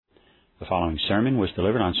The following sermon was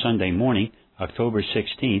delivered on Sunday morning, October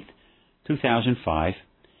 16th, 2005,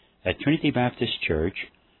 at Trinity Baptist Church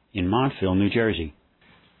in Montville, New Jersey.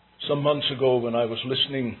 Some months ago, when I was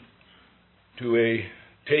listening to a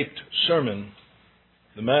taped sermon,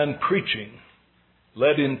 the man preaching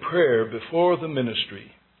led in prayer before the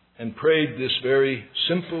ministry and prayed this very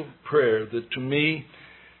simple prayer that to me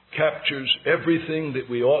captures everything that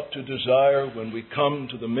we ought to desire when we come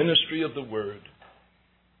to the ministry of the Word.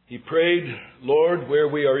 He prayed, "Lord, where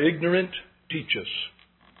we are ignorant, teach us.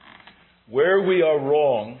 Where we are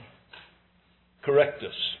wrong, correct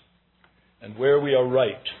us. And where we are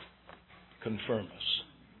right, confirm us."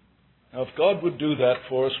 Now, if God would do that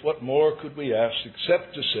for us, what more could we ask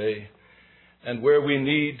except to say, "And where we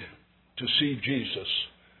need to see Jesus,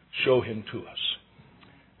 show Him to us."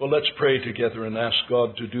 Well, let's pray together and ask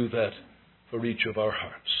God to do that for each of our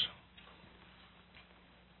hearts.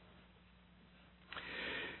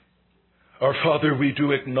 Our Father, we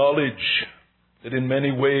do acknowledge that in many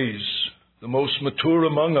ways the most mature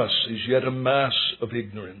among us is yet a mass of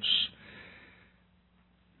ignorance.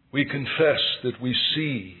 We confess that we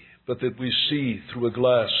see, but that we see through a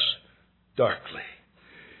glass darkly.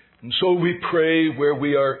 And so we pray, where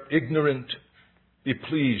we are ignorant, be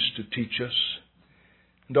pleased to teach us.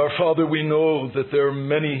 And our Father, we know that there are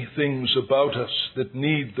many things about us that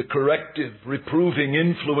need the corrective, reproving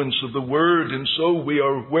influence of the Word. And so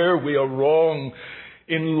where we are wrong,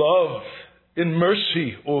 in love, in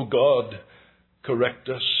mercy, O God, correct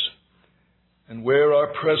us. And where our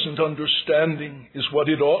present understanding is what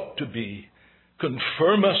it ought to be,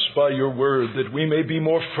 confirm us by your Word, that we may be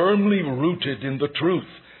more firmly rooted in the truth,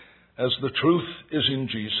 as the truth is in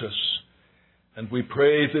Jesus. And we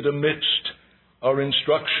pray that amidst our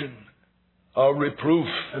instruction, our reproof,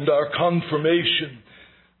 and our confirmation,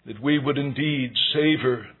 that we would indeed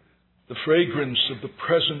savor the fragrance of the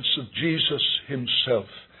presence of Jesus Himself,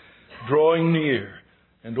 drawing near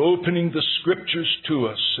and opening the Scriptures to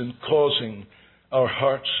us and causing our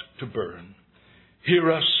hearts to burn.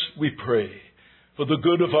 Hear us, we pray, for the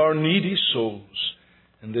good of our needy souls,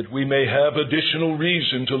 and that we may have additional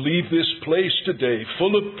reason to leave this place today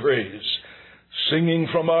full of praise, singing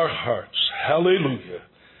from our hearts, hallelujah,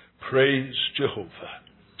 praise Jehovah.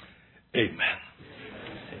 Amen.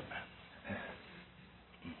 Amen.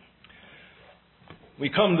 We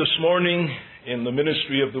come this morning in the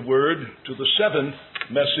ministry of the Word to the seventh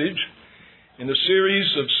message in a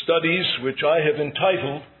series of studies which I have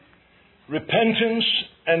entitled Repentance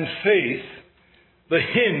and Faith, the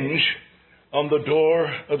Hinge on the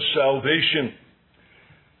Door of Salvation.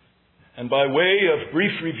 And by way of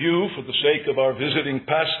brief review, for the sake of our visiting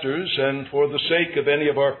pastors and for the sake of any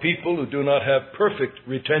of our people who do not have perfect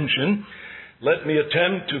retention, let me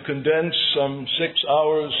attempt to condense some 6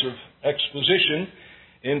 hours of exposition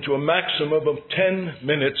into a maximum of 10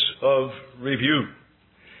 minutes of review.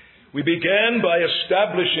 We began by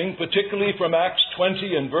establishing, particularly from Acts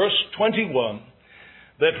 20 and verse 21,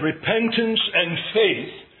 that repentance and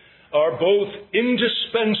faith are both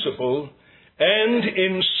indispensable and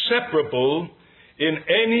inseparable in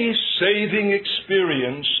any saving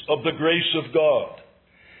experience of the grace of God.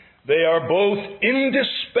 They are both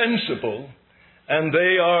indispensable and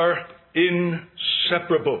they are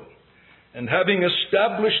inseparable. And having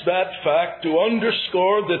established that fact, to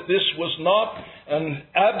underscore that this was not an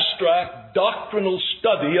abstract doctrinal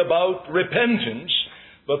study about repentance,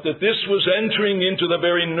 but that this was entering into the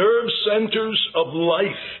very nerve centers of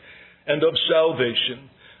life and of salvation,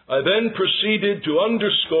 I then proceeded to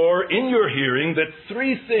underscore in your hearing that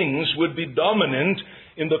 3 things would be dominant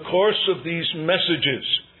in the course of these messages.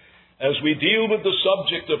 As we deal with the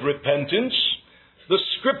subject of repentance, the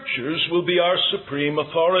Scriptures will be our supreme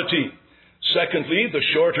authority. Secondly, the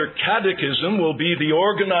shorter catechism will be the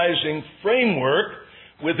organizing framework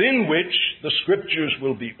within which the Scriptures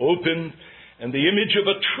will be opened, and the image of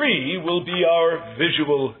a tree will be our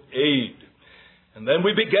visual aid. And then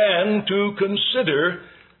we began to consider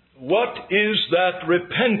what is that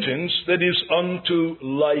repentance that is unto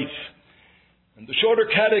life. And the shorter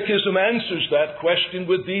catechism answers that question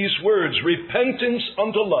with these words: repentance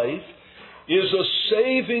unto life is a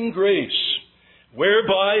saving grace,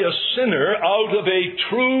 whereby a sinner, out of a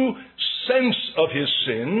true sense of his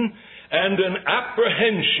sin and an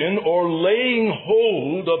apprehension or laying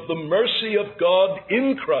hold of the mercy of God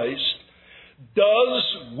in Christ, does,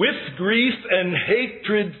 with grief and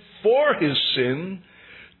hatred for his sin,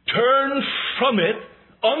 turn from it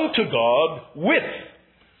unto God with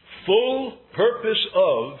full purpose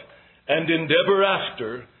of and endeavor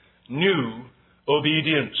after new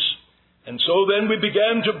obedience. And so then we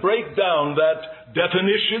began to break down that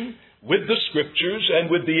definition with the Scriptures and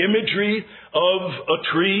with the imagery of a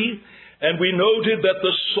tree. And we noted that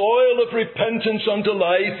the soil of repentance unto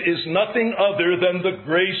life is nothing other than the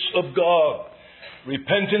grace of God.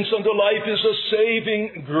 Repentance unto life is a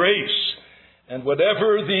saving grace. And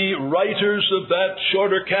whatever the writers of that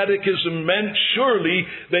shorter catechism meant, surely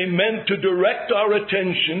they meant to direct our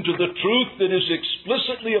attention to the truth that is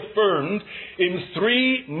explicitly affirmed in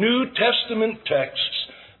 3 New Testament texts,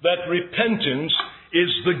 that repentance is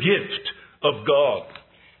the gift of God.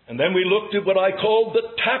 And then we looked at what I called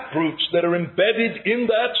the taproots that are embedded in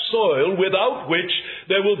that soil, without which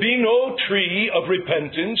there will be no tree of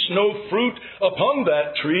repentance, no fruit upon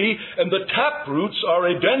that tree. And the taproots are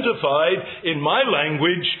identified in my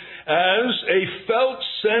language as a felt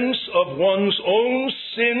sense of one's own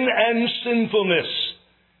sin and sinfulness.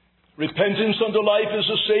 Repentance unto life is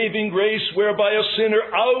a saving grace whereby a sinner,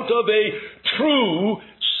 out of a true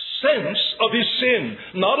sense of his sin,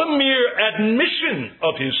 not a mere admission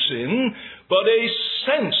of his sin, but a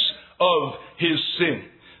sense of his sin.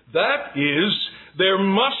 That is, there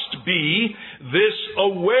must be this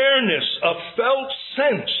awareness, a felt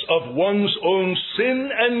sense of one's own sin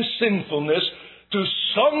and sinfulness to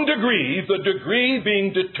some degree, the degree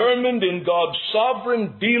being determined in God's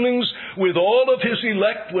sovereign dealings with all of his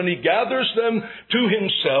elect when he gathers them to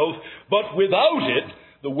himself. But without it,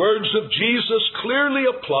 the words of Jesus clearly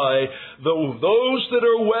apply, though those that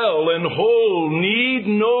are well and whole need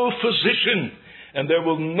no physician, and there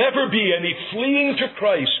will never be any fleeing to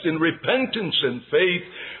Christ in repentance and faith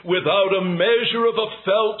without a measure of a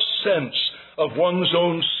felt sense of one's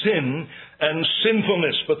own sin and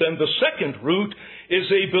sinfulness. But then the second root is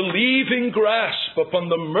a believing grasp upon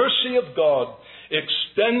the mercy of God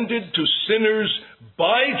extended to sinners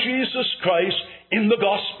by Jesus Christ in the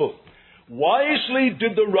gospel. Wisely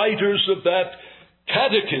did the writers of that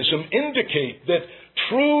catechism indicate that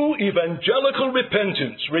true evangelical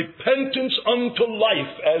repentance, repentance unto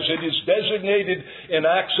life, as it is designated in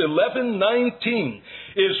Acts 11:19,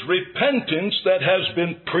 is repentance that has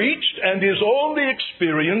been preached and is only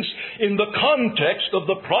experienced in the context of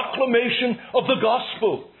the proclamation of the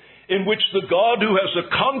gospel, in which the God who has a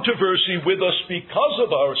controversy with us because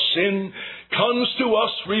of our sin comes to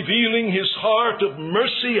us revealing his heart of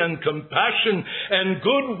mercy and compassion and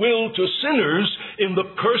goodwill to sinners in the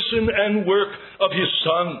person and work of his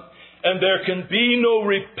Son. And there can be no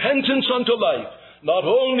repentance unto life, not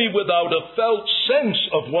only without a felt sense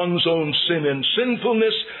of one's own sin and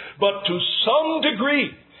sinfulness, but to some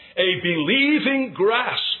degree a believing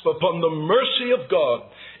grasp upon the mercy of God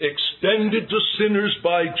extended to sinners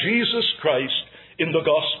by Jesus Christ in the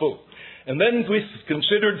gospel. And then we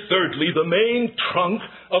considered thirdly the main trunk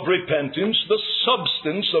of repentance, the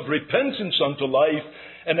substance of repentance unto life,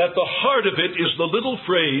 and at the heart of it is the little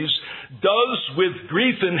phrase, does with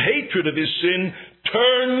grief and hatred of his sin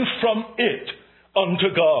turn from it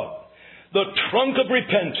unto God. The trunk of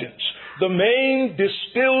repentance, the main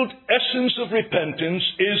distilled essence of repentance,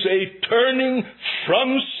 is a turning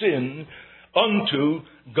from sin unto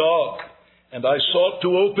God. And I sought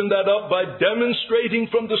to open that up by demonstrating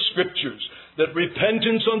from the Scriptures that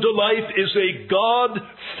repentance unto life is a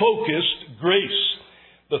God-focused grace.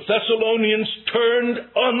 The Thessalonians turned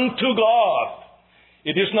unto God.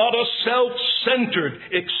 It is not a self-centered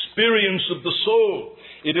experience of the soul.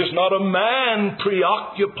 It is not a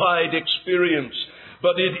man-preoccupied experience,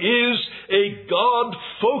 but it is a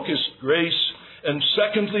God-focused grace. And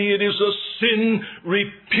secondly, it is a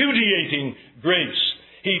sin-repudiating grace.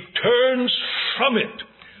 He turns from it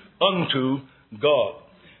unto God.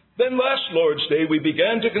 Then last Lord's Day, we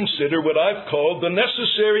began to consider what I've called the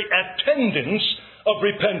necessary attendants of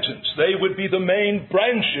repentance. They would be the main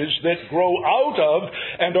branches that grow out of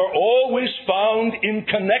and are always found in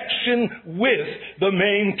connection with the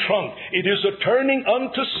main trunk. It is a turning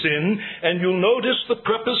unto sin, and you'll notice the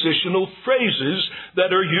prepositional phrases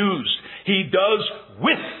that are used. He does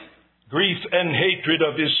with grief and hatred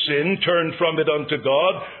of his sin turn from it unto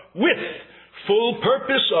God, with full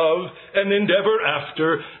purpose of and endeavor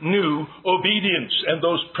after new obedience. And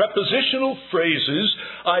those prepositional phrases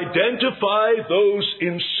identify those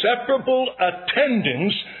inseparable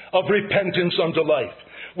attendants of repentance unto life.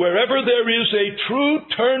 Wherever there is a true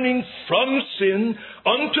turning from sin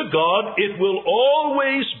unto God, it will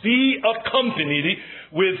always be accompanied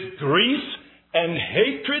with grief and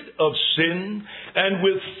hatred of sin, and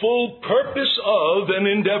with full purpose of and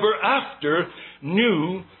endeavor after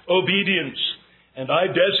new obedience. And I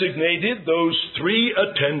designated those three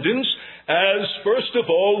attendants as, first of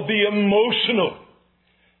all, the emotional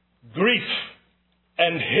grief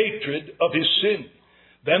and hatred of his sin.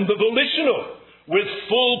 Then the volitional, with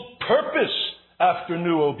full purpose after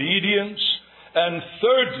new obedience. And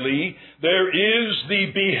thirdly, there is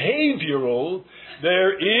the behavioral,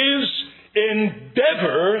 there is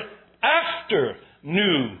endeavor after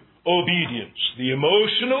new obedience. The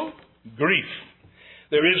emotional, grief.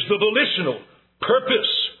 There is the volitional,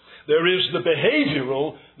 purpose. There is the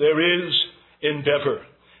behavioral, there is endeavor.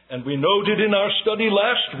 And we noted in our study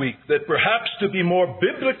last week that perhaps to be more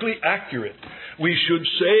biblically accurate, we should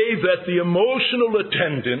say that the emotional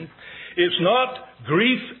attendant is not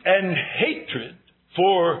grief and hatred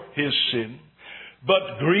for his sin,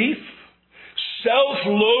 but grief,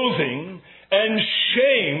 self-loathing, and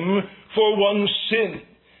shame for one's sin.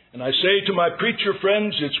 And I say to my preacher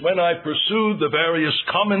friends, it's when I pursued the various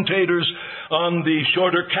commentators on the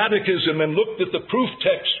Shorter Catechism and looked at the proof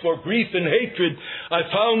texts for grief and hatred, I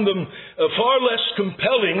found them far less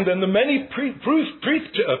compelling than the many proof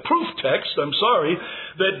texts,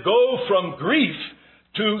 that go from grief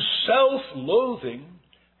to self-loathing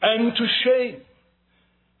and to shame.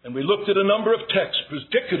 And we looked at a number of texts,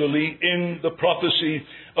 particularly in the prophecy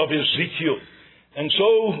of Ezekiel. And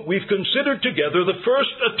so we've considered together the first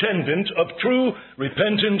attendant of true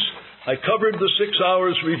repentance. I covered the 6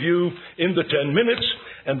 hours review in the 10 minutes.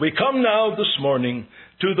 And we come now this morning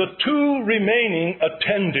to the two remaining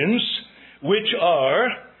attendants, which are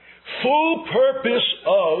full purpose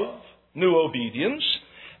of new obedience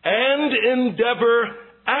and endeavor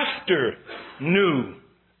after new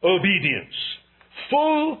obedience.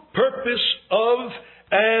 Full purpose of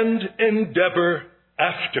and endeavor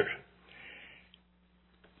after.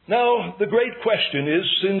 Now, the great question is,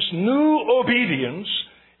 since new obedience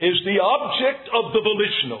is the object of the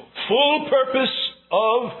volitional, full purpose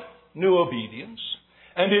of new obedience,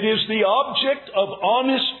 and it is the object of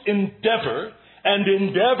honest endeavor and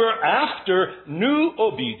endeavor after new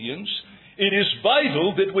obedience, it is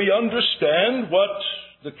vital that we understand what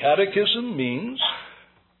the Catechism means,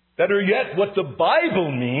 better yet, what the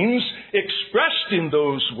Bible means, expressed in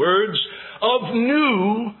those words of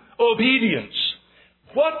new obedience.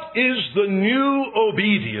 What is the new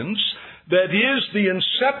obedience that is the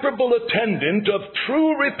inseparable attendant of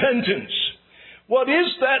true repentance? What is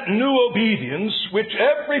that new obedience which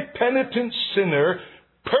every penitent sinner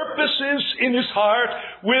purposes in his heart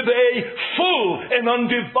with a full and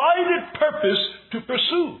undivided purpose to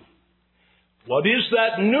pursue? What is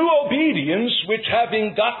that new obedience which,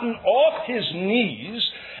 having gotten off his knees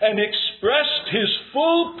and expressed his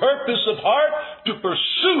full purpose of heart to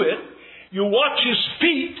pursue it, you watch his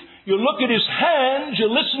feet, you look at his hands, you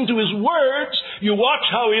listen to his words, you watch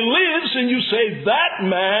how he lives, and you say, that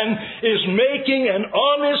man is making an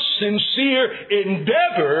honest, sincere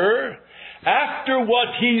endeavor after what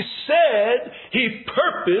he said he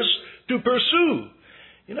purposed to pursue.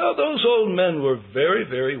 You know, those old men were very,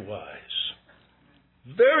 very wise.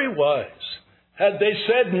 Very wise. Had they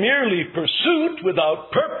said merely pursuit without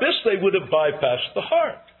purpose, they would have bypassed the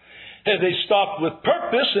heart. Had they stopped with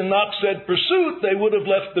purpose and not said pursuit, they would have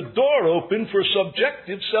left the door open for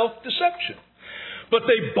subjective self-deception. But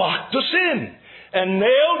they boxed us in and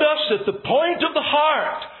nailed us at the point of the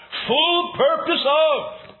heart, full purpose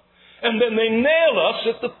of. And then they nail us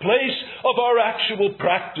at the place of our actual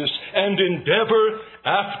practice and endeavor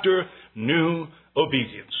after new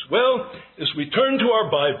obedience. Well, as we turn to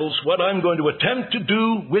our Bibles, what I'm going to attempt to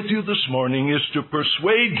do with you this morning is to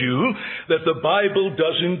persuade you that the Bible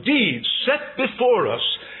does indeed set before us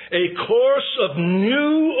a course of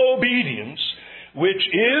new obedience, which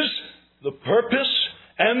is the purpose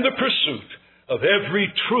and the pursuit of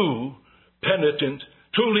every truly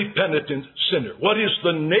penitent sinner. What is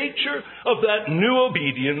the nature of that new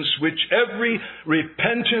obedience which every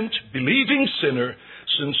repentant, believing sinner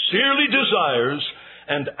sincerely desires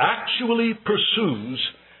and actually pursues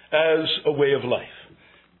as a way of life?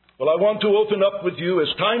 Well, I want to open up with you, as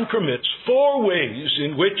time permits, 4 ways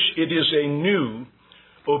in which it is a new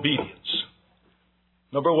obedience.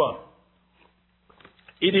 Number 1,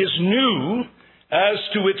 it is new as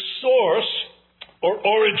to its source or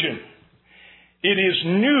origin. It is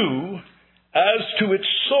new as to its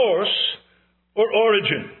source or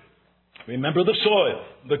origin. Remember the soil,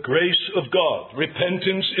 the grace of God.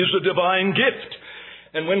 Repentance is a divine gift.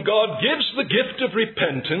 And when God gives the gift of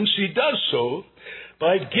repentance, He does so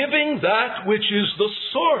by giving that which is the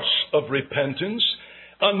source of repentance,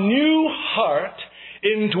 a new heart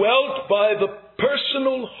indwelt by the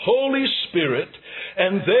personal Holy Spirit,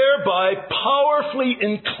 and thereby powerfully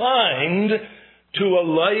inclined to a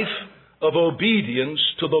life of obedience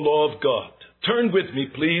to the law of God. Turn with me,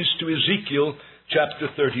 please, to Ezekiel chapter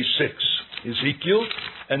 36. Ezekiel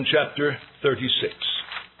and chapter 36.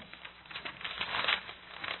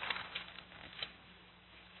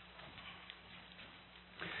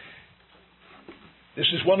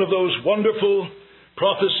 one of those wonderful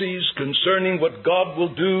prophecies concerning what God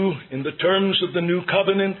will do in the terms of the new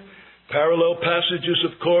covenant. Parallel passages,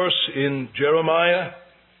 of course, in Jeremiah.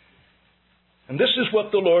 And this is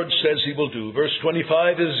what the Lord says He will do. Verse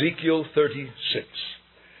 25, Ezekiel 36.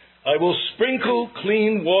 I will sprinkle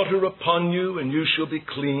clean water upon you, and you shall be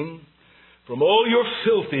clean. From all your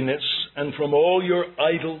filthiness and from all your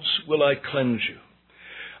idols will I cleanse you.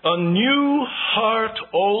 A new heart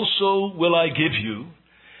also will I give you,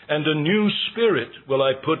 and a new spirit will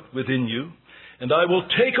I put within you. And I will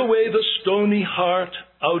take away the stony heart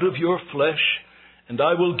out of your flesh, and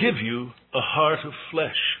I will give you a heart of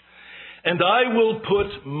flesh. And I will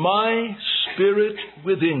put my spirit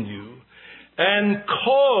within you, and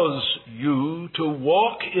cause you to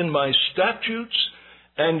walk in my statutes,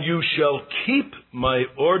 and you shall keep my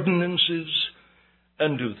ordinances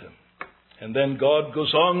and do them. And then God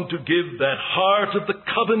goes on to give that heart of the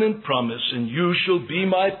covenant promise, and you shall be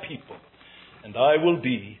my people, and I will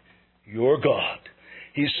be your God.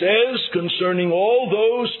 He says concerning all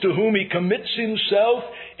those to whom He commits Himself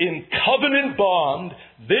in covenant bond,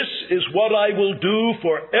 this is what I will do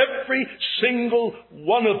for every single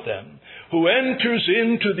one of them who enters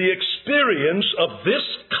into the experience of this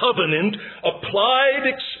covenant applied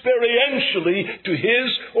experientially to his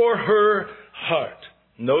or her heart.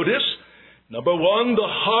 Notice, number one, the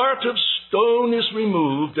heart of stone is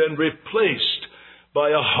removed and replaced by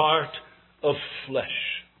a heart of flesh.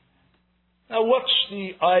 Now, what's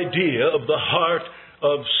the idea of the heart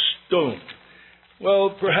of stone?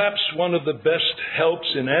 Well, perhaps one of the best helps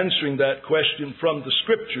in answering that question from the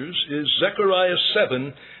Scriptures is Zechariah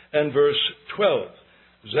 7 and verse 12.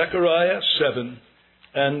 Zechariah 7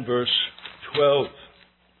 and verse 12.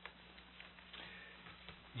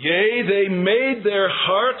 Yea, they made their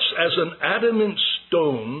hearts as an adamant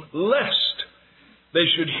stone, lest they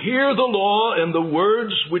should hear the law and the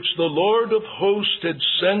words which the Lord of hosts had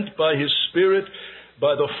sent by His Spirit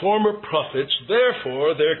by the former prophets.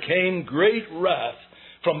 Therefore there came great wrath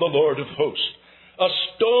from the Lord of hosts. A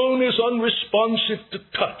stone is unresponsive to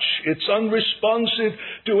touch. It's unresponsive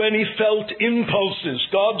to any felt impulses.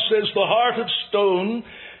 God says the heart of stone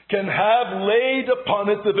can have laid upon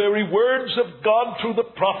it the very words of God through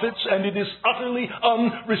the prophets, and it is utterly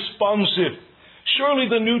unresponsive. Surely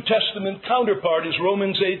the New Testament counterpart is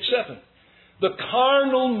Romans 8:7. The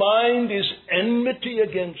carnal mind is enmity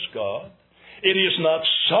against God. It is not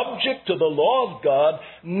subject to the law of God,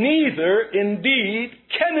 neither indeed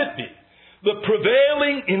can it be. The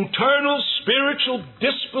prevailing internal spiritual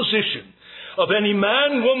disposition of any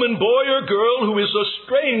man, woman, boy, or girl who is a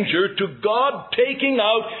stranger to God taking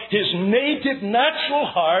out his native natural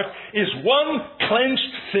heart is one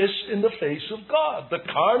clenched fist in the face of God. The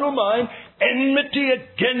carnal mind, enmity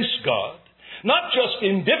against God. Not just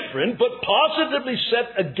indifferent, but positively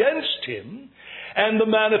set against Him. And the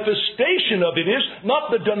manifestation of it is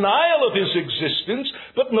not the denial of His existence,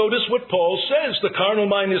 but notice what Paul says. The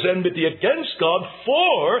carnal mind is enmity against God,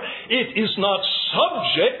 for it is not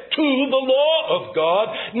subject to the law of God,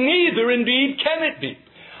 neither indeed can it be.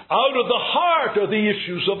 Out of the heart are the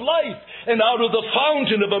issues of life, and out of the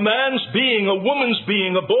fountain of a man's being, a woman's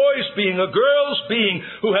being, a boy's being, a girl's being,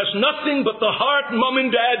 who has nothing but the heart Mom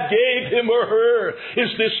and Dad gave him or her,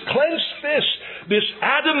 is this clenched fist, this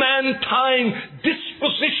adamantine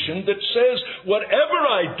disposition that says, whatever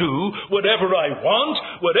I do, whatever I want,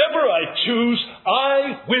 whatever I choose,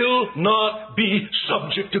 I will not be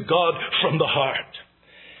subject to God from the heart.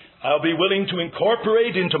 I'll be willing to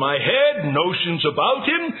incorporate into my head notions about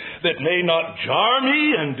Him that may not jar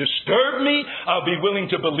me and disturb me. I'll be willing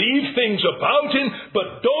to believe things about Him,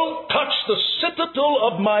 but don't touch the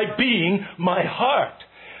citadel of my being, my heart,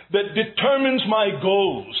 that determines my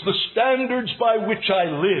goals, the standards by which I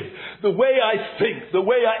live, the way I think, the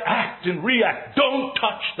way I act and react. Don't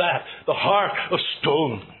touch that, the heart of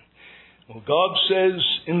stone. Well, God says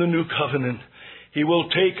in the New Covenant, He will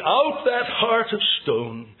take out that heart of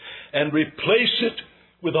stone and replace it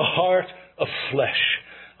with a heart of flesh.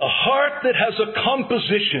 A heart that has a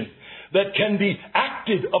composition that can be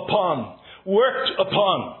acted upon, worked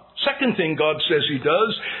upon. Second thing God says He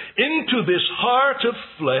does, into this heart of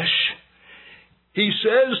flesh, He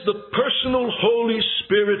says the personal Holy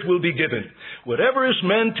Spirit will be given. Whatever is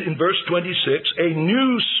meant in verse 26, a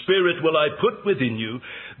new spirit will I put within you.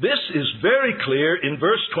 This is very clear in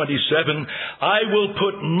verse 27, I will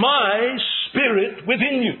put my spirit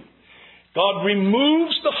within you. God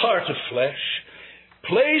removes the heart of flesh,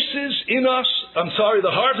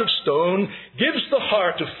 the heart of stone, gives the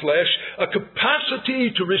heart of flesh a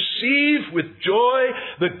capacity to receive with joy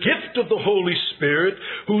the gift of the Holy Spirit,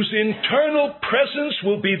 whose internal presence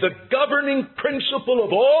will be the governing principle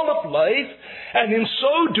of all of life. And in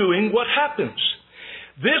so doing, what happens?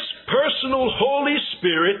 This personal Holy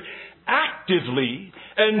Spirit actively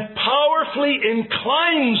and powerfully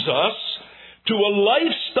inclines us to a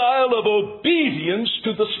lifestyle of obedience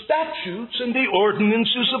to the statutes and the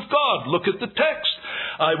ordinances of God. Look at the text.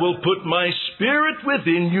 I will put my Spirit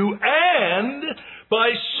within you, and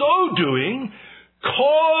by so doing,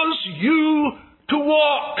 cause you to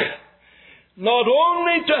walk. Not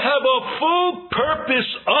only to have a full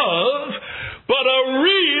purpose of, but a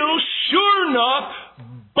real, sure enough,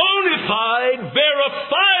 bona fide,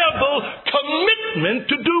 verifiable commitment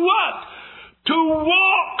to do what? To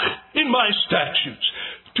walk in my statutes,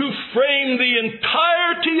 to frame the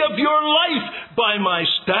entirety of your life by my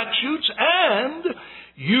statutes, and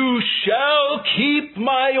you shall keep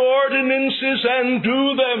my ordinances and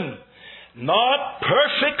do them, not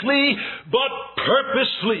perfectly, but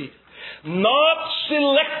purposely, not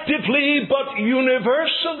selectively, but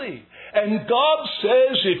universally. And God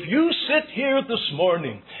says, if you sit here this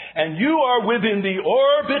morning and you are within the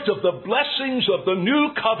orbit of the blessings of the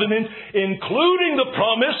new covenant, including the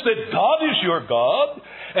promise that God is your God,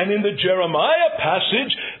 and in the Jeremiah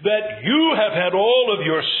passage that you have had all of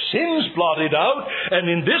your sins blotted out,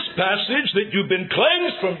 and in this passage that you've been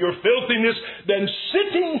cleansed from your filthiness, then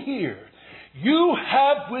sitting here, you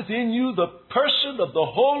have within you the person of the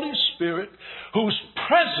Holy Spirit, whose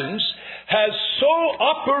presence has so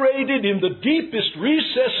operated in the deepest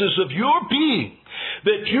recesses of your being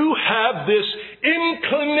that you have this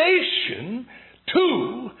inclination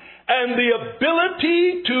to and the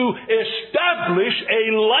ability to establish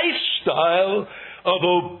a lifestyle of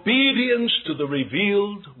obedience to the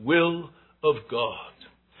revealed will of God.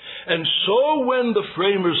 And so when the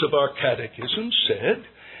framers of our catechism said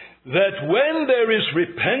that when there is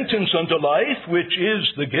repentance unto life, which is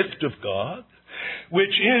the gift of God,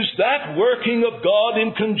 which is that working of God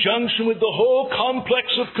in conjunction with the whole complex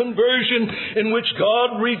of conversion in which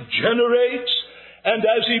God regenerates, and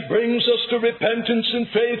as He brings us to repentance and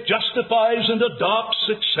faith, justifies and adopts,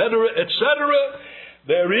 etc., etc.,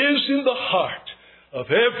 there is in the heart of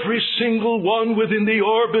every single one within the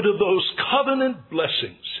orbit of those covenant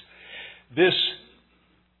blessings this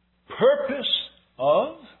purpose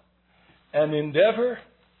of an endeavor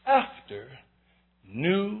after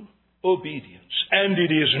new obedience. And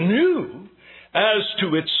it is new as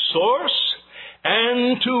to its source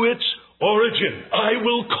and to its origin. I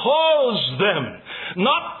will cause them,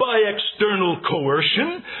 not by external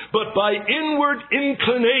coercion, but by inward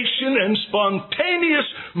inclination and spontaneous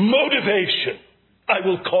motivation. I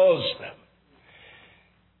will cause them.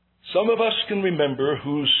 Some of us can remember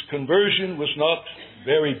whose conversion was not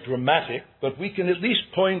very dramatic, but we can at least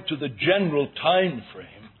point to the general time frame.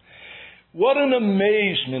 What an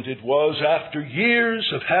amazement it was after years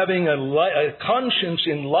of having a conscience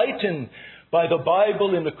enlightened by the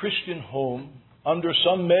Bible in a Christian home, under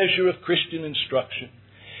some measure of Christian instruction,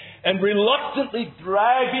 and reluctantly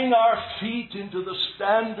dragging our feet into the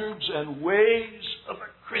standards and ways of a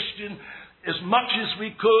Christian as much as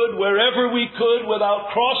we could, wherever we could, without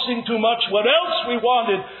crossing too much what else we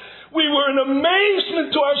wanted. We were in amazement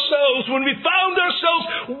to ourselves when we found ourselves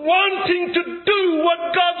wanting to do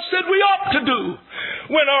what God said we ought to do,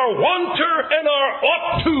 when our wanter and our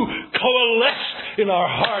ought to coalesced in our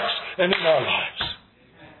hearts and in our lives.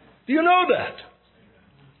 Do you know that?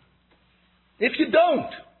 If you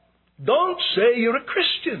don't say you're a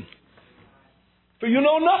Christian, for you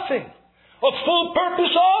know nothing of full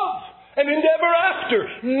purpose of and endeavor after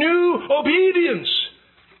new obedience,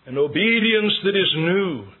 an obedience that is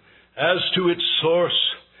new as to its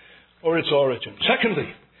source or its origin. Secondly,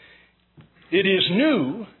 it is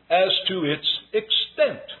new as to its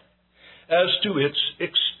extent. As to its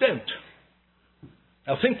extent.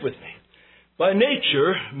 Now think with me. By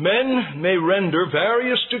nature, men may render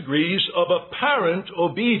various degrees of apparent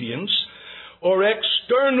obedience or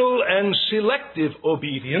external and selective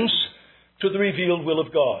obedience to the revealed will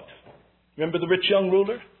of God. Remember the rich young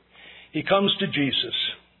ruler? He comes to Jesus.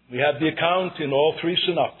 We have the account in all three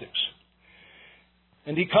synoptics.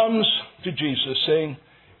 And he comes to Jesus saying,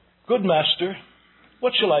 "Good master,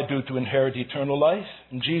 what shall I do to inherit eternal life?"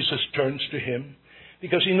 And Jesus turns to him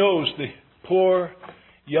because he knows the poor,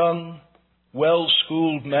 young,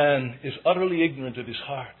 well-schooled man is utterly ignorant of his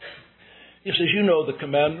heart. He says, "You know the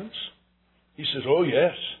commandments?" He says, "Oh,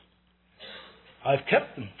 yes. I've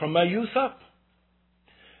kept them from my youth up."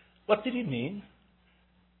 What did he mean?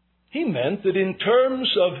 He meant that in terms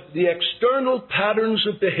of the external patterns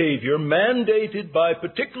of behavior mandated by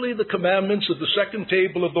particularly the commandments of the second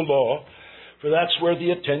table of the law, for that's where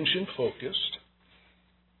the attention focused,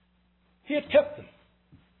 he had kept them.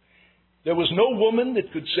 There was no woman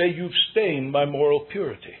that could say, "You've stained my moral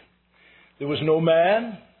purity." There was no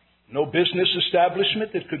man, no business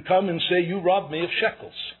establishment that could come and say, "You robbed me of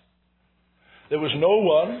shekels." There was no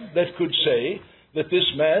one that could say that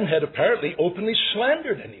this man had apparently openly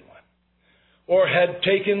slandered anyone, or had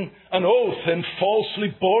taken an oath and falsely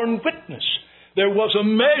borne witness. There was a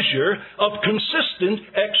measure of consistent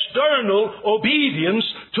external obedience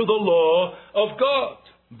to the law of God.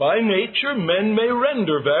 By nature, men may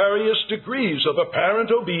render various degrees of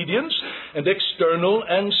apparent obedience and external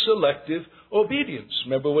and selective obedience.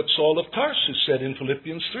 Remember what Saul of Tarsus said in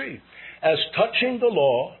Philippians 3. As touching the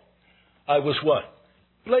law, I was what?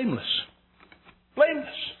 Blameless.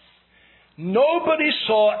 Blameless. Nobody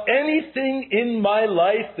saw anything in my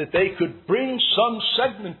life that they could bring some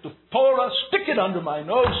segment of Torah, stick it under my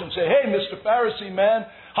nose and say, "Hey, Mr. Pharisee man,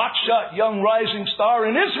 hotshot young rising star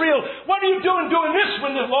in Israel, what are you doing this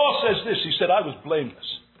when the law says this?" He said, "I was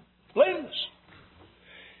blameless." Blameless.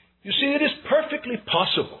 You see, it is perfectly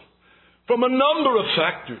possible from a number of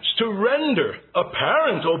factors to render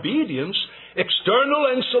apparent obedience, external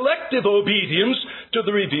and selective obedience to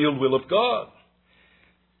the revealed will of God.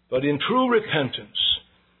 But in true repentance,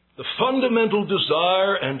 the fundamental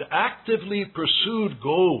desire and actively pursued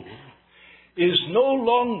goal is no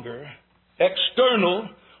longer external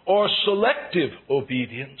or selective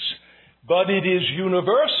obedience, but it is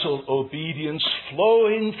universal obedience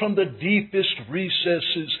flowing from the deepest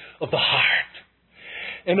recesses of the heart.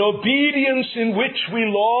 An obedience in which we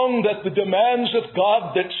long that the demands of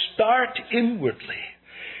God that start inwardly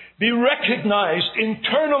be recognized,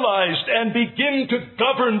 internalized, and begin to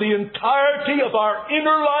govern the entirety of our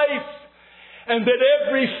inner life, and that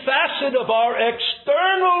every facet of our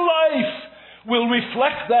external life will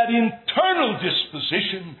reflect that internal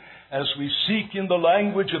disposition as we seek, in the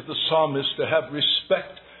language of the psalmist, to have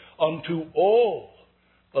respect unto all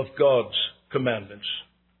of God's commandments.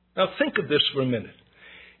 Now think of this for a minute.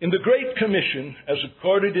 In the Great Commission, as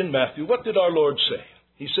recorded in Matthew, what did our Lord say?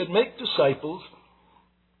 He said, "Make disciples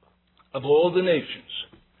of all the nations,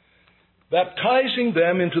 baptizing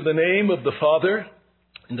them into the name of the Father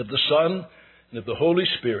and of the Son and of the Holy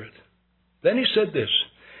Spirit." Then he said this,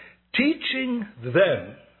 "Teaching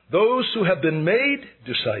them," those who have been made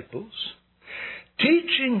disciples,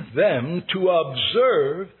 "teaching them to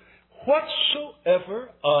observe whatsoever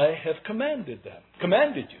I have commanded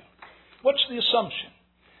you." What's the assumption?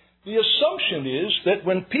 The assumption is that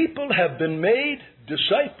when people have been made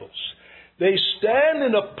disciples, they stand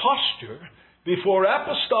in a posture before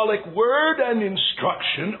apostolic word and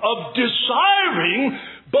instruction of desiring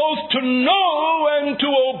both to know and to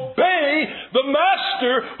obey the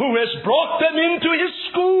Master who has brought them into His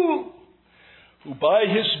school, who by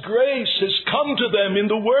His grace has come to them in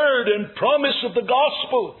the word and promise of the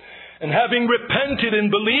gospel, and having repented and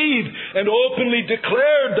believed and openly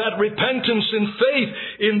declared that repentance and faith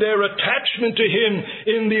in their attachment to Him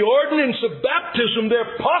in the ordinance of baptism,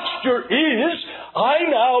 their posture is, "I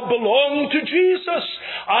now belong to Jesus.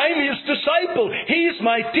 I'm His disciple. He's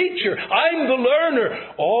my teacher. I'm the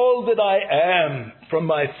learner. All that I am, from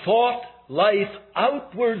my thought life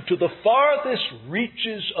outward to the farthest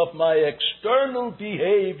reaches of my external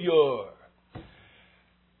behavior,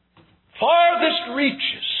 farthest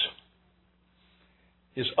reaches,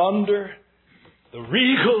 is under the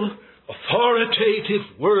regal,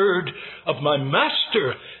 authoritative word of my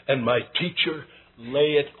Master and my teacher.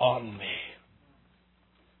 Lay it on me."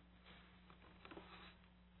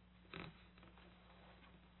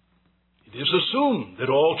 It is assumed that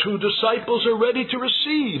all true disciples are ready to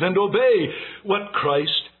receive and obey what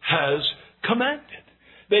Christ has commanded.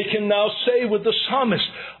 They can now say with the psalmist,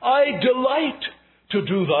 "I delight to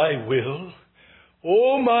do thy will.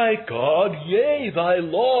 O my God, yea, thy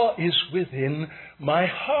law is within my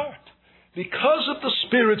heart." Because of the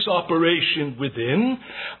Spirit's operation within,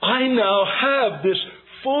 I now have this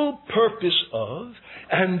full purpose of,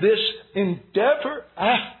 and this endeavor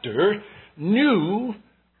after, new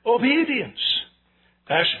obedience.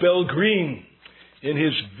 Ashbel Green, in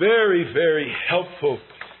his very, very helpful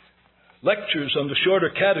lectures on the Shorter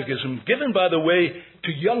Catechism, given, by the way,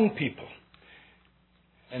 to young people,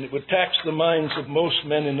 and it would tax the minds of most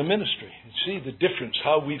men in the ministry. You see the difference,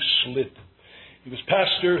 how we've slid. He was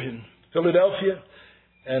pastor in Philadelphia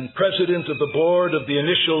and president of the board of the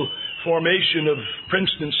initial formation of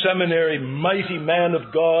Princeton Seminary, mighty man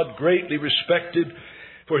of God, greatly respected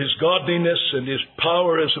for his godliness and his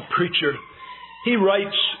power as a preacher. He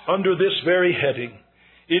writes under this very heading.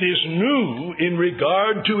 It is new in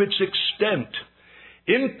regard to its extent.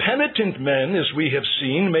 Impenitent men, as we have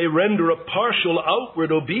seen, may render a partial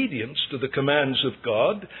outward obedience to the commands of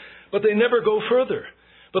God, but they never go further.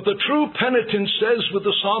 But the true penitent says with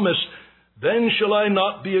the psalmist, "Then shall I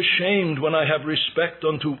not be ashamed when I have respect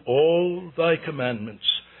unto all thy commandments."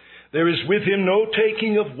 There is with him no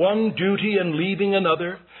taking of one duty and leaving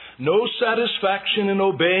another, no satisfaction in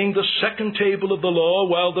obeying the second table of the law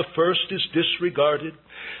while the first is disregarded,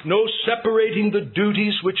 no separating the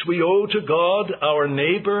duties which we owe to God, our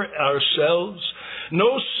neighbor, ourselves,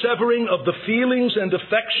 no severing of the feelings and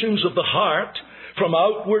affections of the heart from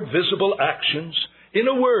outward visible actions. In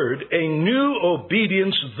a word, a new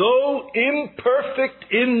obedience, though imperfect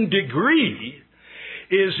in degree,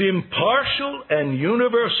 is impartial and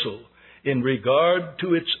universal in regard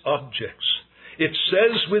to its objects. It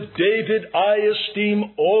says with David, "I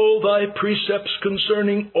esteem all thy precepts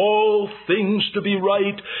concerning all things to be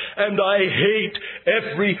right, and I hate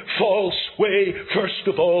every false way, first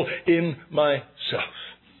of all, in myself."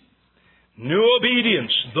 New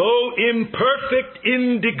obedience, though imperfect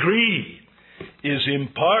in degree, is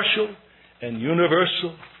impartial and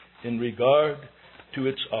universal in regard to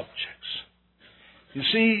its objects. You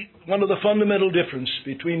see, one of the fundamental differences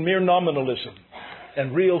between mere nominalism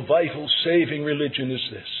and real, vital, saving religion is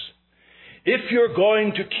this. If you're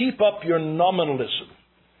going to keep up your nominalism,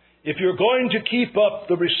 if you're going to keep up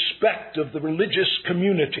the respect of the religious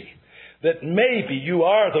community, that maybe you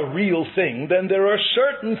are the real thing, then there are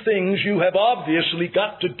certain things you have obviously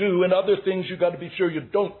got to do and other things you've got to be sure you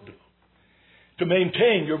don't do to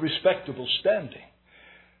maintain your respectable standing.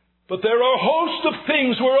 But there are hosts of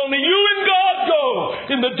things where only you and God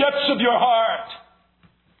go in the depths of your heart.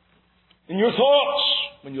 In your thoughts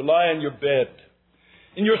when you lie in your bed.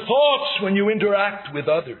 In your thoughts when you interact with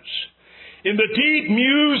others. In the deep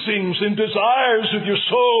musings and desires of your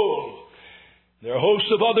soul. There are hosts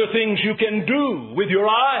of other things you can do with your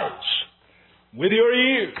eyes, with your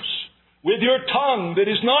ears, with your tongue that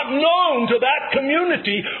is not known to that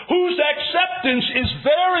community whose acceptance is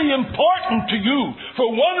very important to you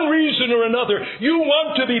for one reason or another. You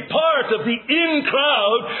want to be part of the in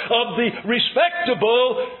crowd of the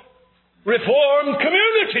respectable Reformed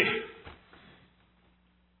community.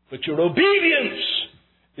 But your obedience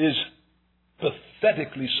is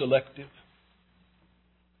pathetically selective.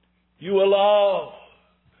 You allow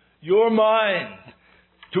your mind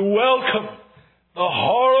to welcome the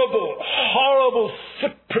horrible, horrible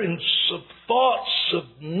footprints of thoughts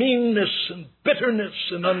of meanness and bitterness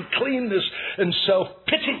and uncleanness and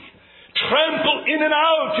self-pity. Trample in and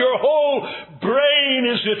out. Your whole brain,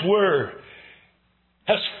 as it were,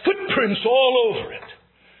 has footprints all over it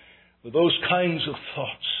with those kinds of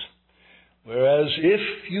thoughts. Whereas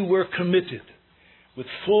if you were committed with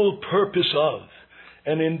full purpose of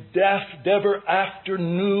and endeavor after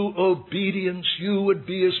new obedience, you would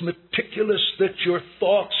be as meticulous that your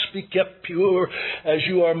thoughts be kept pure as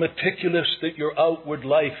you are meticulous that your outward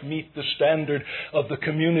life meet the standard of the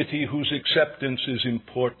community whose acceptance is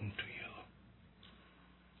important to you.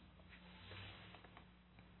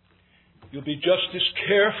 You'll be just as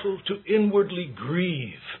careful to inwardly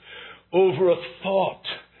grieve over a thought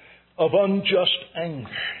of unjust anger,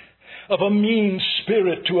 of a mean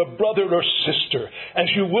spirit to a brother or sister, as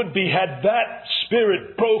you would be had that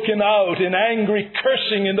spirit broken out in angry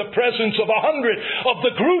cursing in the presence of 100 of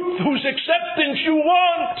the group whose acceptance you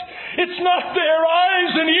want. It's not their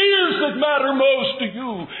eyes and ears that matter most to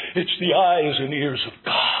you. It's the eyes and ears of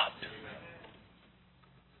God.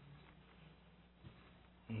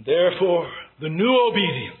 And therefore, the new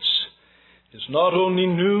obedience is not only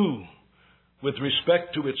new with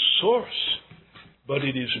respect to its source, but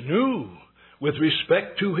it is new with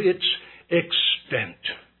respect to its extent.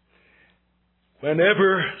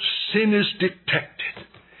 Whenever sin is detected,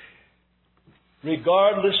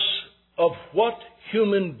 regardless of what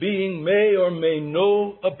human being may or may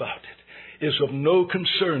know about it, is of no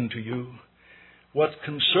concern to you. What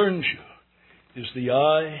concerns you is the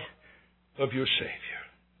eye of your Savior.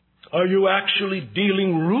 Are you actually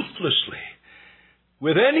dealing ruthlessly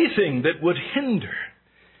with anything that would hinder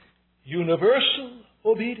universal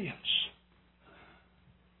obedience?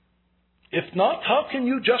 If not, how can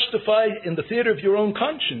you justify in the theater of your own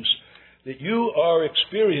conscience that you are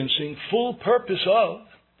experiencing full purpose of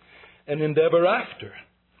and endeavor after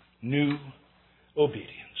new obedience?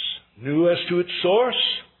 New as to its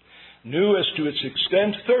source, new as to its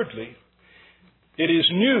extent. Thirdly, it is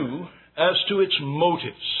new as to its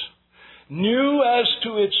motives. New as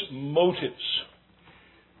to its motives.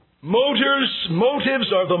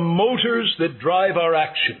 Motives are the motors that drive our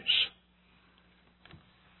actions.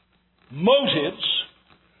 Motives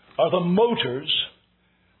are the motors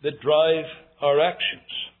that drive our actions.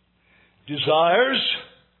 Desires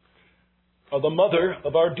are the mother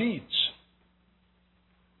of our deeds.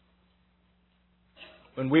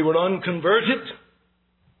 When we were unconverted,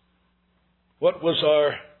 what was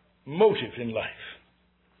our motive in life?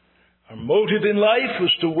 Our motive in life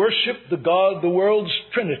was to worship the God, the world's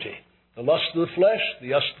Trinity. The lust of the flesh, the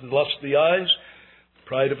lust of the eyes, the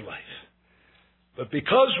pride of life. But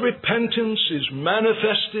because repentance is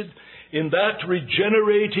manifested in that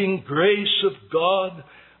regenerating grace of God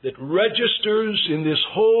that registers in this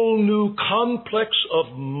whole new complex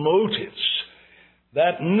of motives,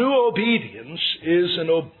 that new obedience is an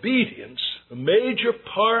obedience, a major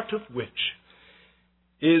part of which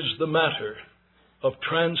is the matter of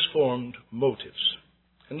transformed motives.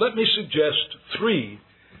 And let me suggest 3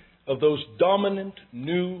 of those dominant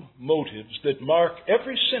new motives that mark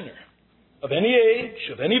every sinner of any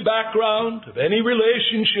age, of any background, of any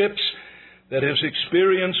relationships that has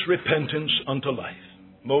experienced repentance unto life.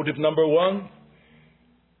 Motive number 1,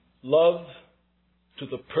 love to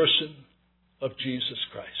the person of Jesus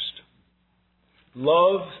Christ.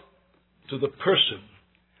 Love to the person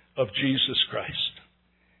of Jesus Christ.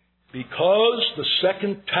 Because the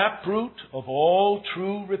second taproot of all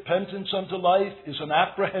true repentance unto life is an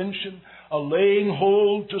apprehension, a laying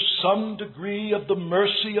hold to some degree of the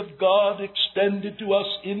mercy of God extended to us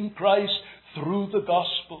in Christ through the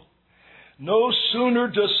gospel. No sooner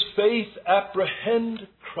does faith apprehend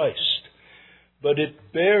Christ, but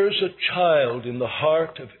it bears a child in the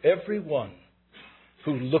heart of every one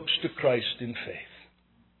who looks to Christ in faith.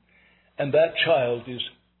 And that child is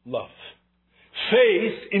love.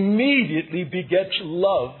 Faith immediately begets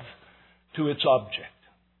love to its object.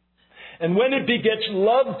 And when it begets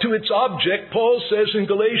love to its object, Paul says in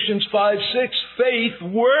Galatians 5:6,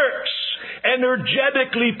 faith works,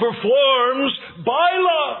 energetically performs by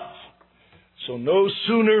love. So no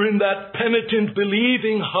sooner in that penitent,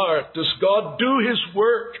 believing heart does God do His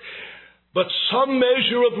work, but some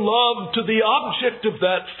measure of love to the object of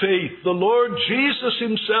that faith, the Lord Jesus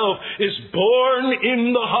Himself, is born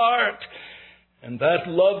in the heart. And that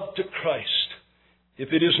love to Christ,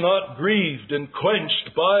 if it is not grieved and quenched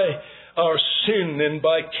by our sin and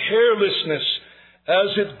by carelessness,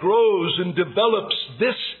 as it grows and develops,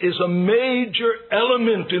 this is a major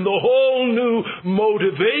element in the whole new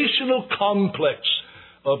motivational complex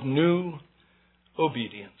of new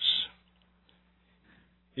obedience.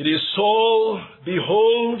 It is Saul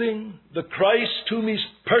beholding the Christ whom he's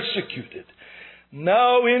persecuted,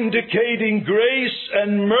 now indicating grace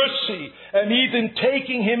and mercy, and even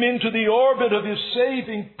taking him into the orbit of His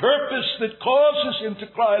saving purpose that causes him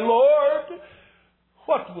to cry, Lord,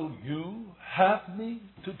 what will You have me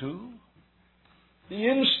to do? The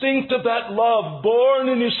instinct of that love born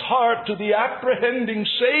in his heart to the apprehending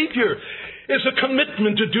Savior is a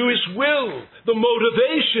commitment to do His will. The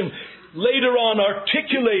motivation later on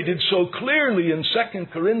articulated so clearly in 2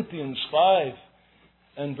 Corinthians 5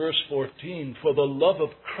 and verse 14, for the love of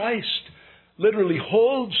Christ literally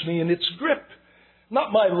holds me in its grip.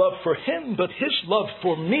 Not my love for Him, but His love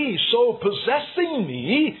for me, so possessing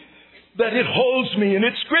me that it holds me in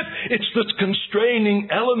its grip. It's the constraining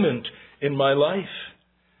element in my life.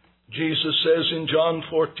 Jesus says in John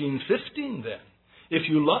 14:15 then, if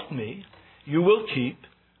you love me, you will keep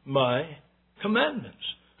my commandments.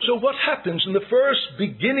 So what happens in the first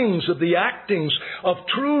beginnings of the actings of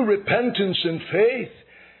true repentance and faith?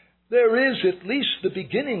 There is at least the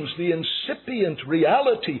beginnings, the incipient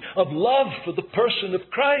reality of love for the person of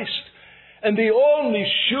Christ. And the only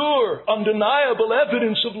sure, undeniable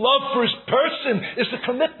evidence of love for His person is the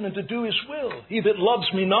commitment to do His will. He that loves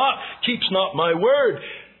me not, keeps not my word.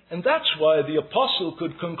 And that's why the apostle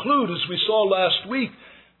could conclude, as we saw last week,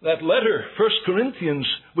 that letter, 1 Corinthians,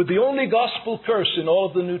 with the only gospel curse in all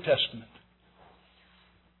of the New Testament.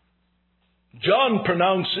 John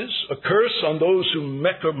pronounces a curse on those who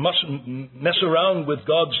mustn't mess around with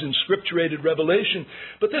God's inscripturated revelation.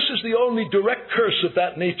 But this is the only direct curse of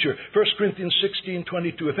that nature. 1 Corinthians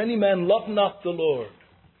 16:22. If any man love not the Lord,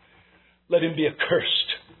 let him be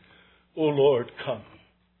accursed. O Lord, come.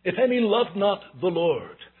 If any love not the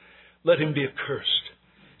Lord, let him be accursed.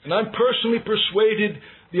 And I'm personally persuaded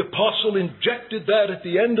the apostle injected that at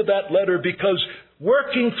the end of that letter because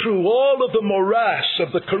working through all of the morass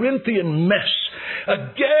of the Corinthian mess,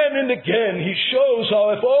 again and again he shows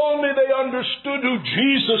how if only they understood who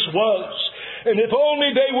Jesus was, and if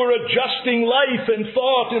only they were adjusting life and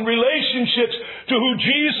thought and relationships to who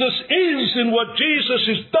Jesus is and what Jesus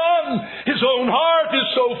has done, his own heart is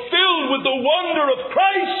so filled with the wonder of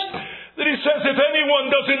Christ that he says, if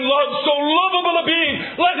anyone doesn't love so lovable a being,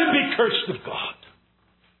 let him be cursed of God.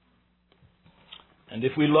 And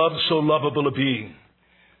if we love so lovable a being,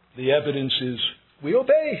 the evidence is we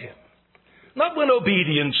obey him. Not when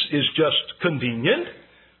obedience is just convenient,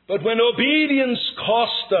 but when obedience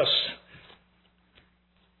costs us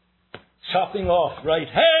chopping off right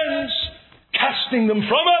hands, casting them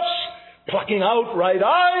from us, plucking out right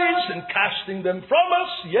eyes and casting them from us.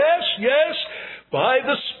 Yes, yes. By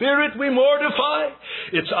the Spirit we mortify.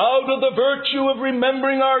 It's out of the virtue of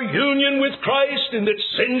remembering our union with Christ, and that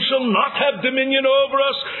sin shall not have dominion over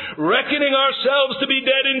us, reckoning ourselves to be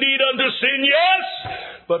dead indeed unto sin. Yes,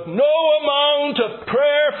 but no amount of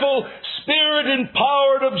prayerful,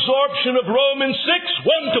 Spirit-empowered absorption of Romans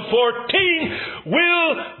 6:1-14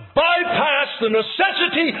 will bypass the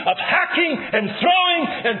necessity of hacking and throwing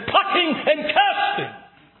and plucking and casting.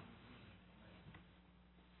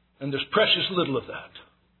 And there's precious little of that.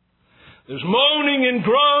 There's moaning and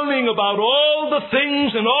groaning about all the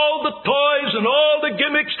things and all the toys and all the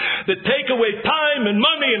gimmicks that take away time and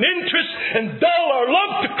money and interest and dull our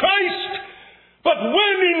love to Christ. But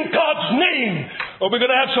when in God's name are we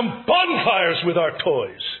going to have some bonfires with our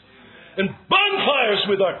toys and bonfires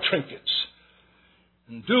with our trinkets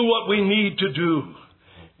and do what we need to do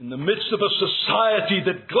in the midst of a society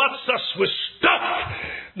that gluts us with stuff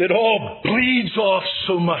that all bleeds off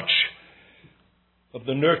so much of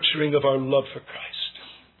the nurturing of our love for Christ?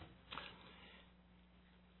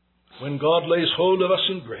 When God lays hold of us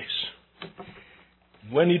in grace,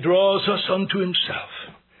 when he draws us unto himself,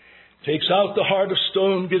 takes out the heart of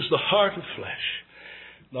stone, gives the heart of flesh,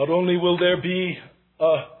 not only will there be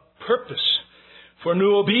a purpose for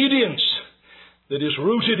new obedience that is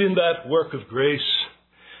rooted in that work of grace,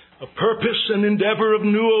 a purpose and endeavor of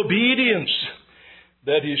new obedience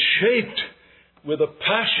that is shaped with a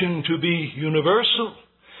passion to be universal,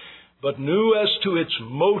 but new as to its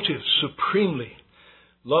motive supremely,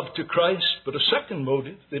 love to Christ. But a second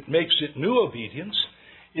motive that makes it new obedience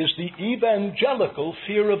is the evangelical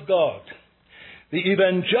fear of God. The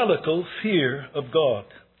evangelical fear of God.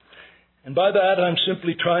 And by that I'm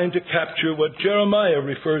simply trying to capture what Jeremiah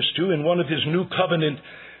refers to in one of his New Covenant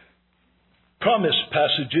promise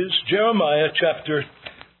passages, Jeremiah chapter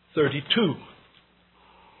 32.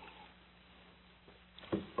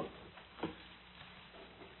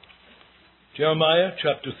 Jeremiah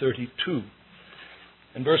chapter 32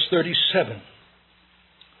 and verse 37.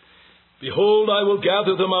 Behold, I will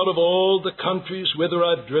gather them out of all the countries whither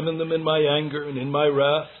I've driven them in my anger and in my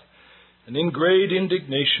wrath and in great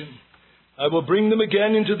indignation. I will bring them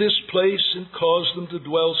again into this place and cause them to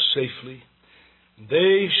dwell safely.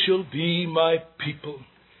 They shall be my people,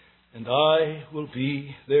 and I will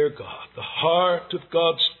be their God. The heart of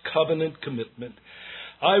God's covenant commitment.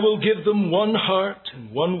 I will give them one heart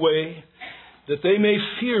and one way, that they may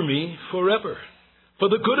fear me forever, for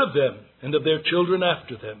the good of them and of their children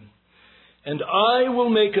after them. And I will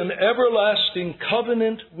make an everlasting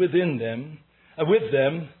covenant with them,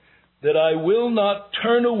 that I will not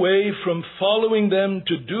turn away from following them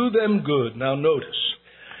to do them good. Now notice,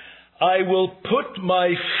 I will put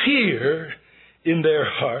my fear in their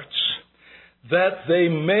hearts, that they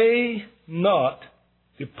may not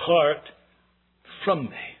depart from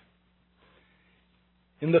me.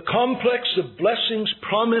 In the complex of blessings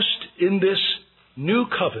promised in this new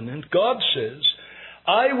covenant, God says,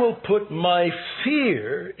 I will put my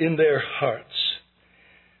fear in their hearts,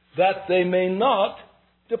 that they may not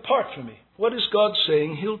depart from me. What is God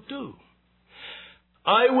saying he'll do?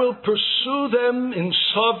 I will pursue them in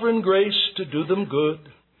sovereign grace to do them good.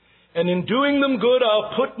 And in doing them good,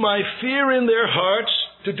 I'll put my fear in their hearts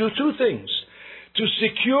to do two things. To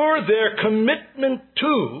secure their commitment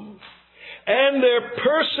to and their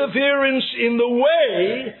perseverance in the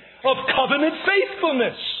way of covenant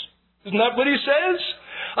faithfulness. Isn't that what he says?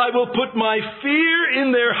 I will put my fear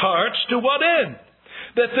in their hearts to what end?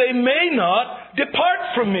 That they may not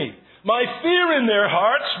depart from me. My fear in their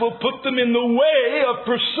hearts will put them in the way of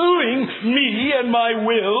pursuing me and my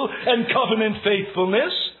will and covenant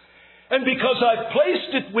faithfulness. And because I've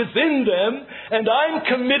placed it within them and I'm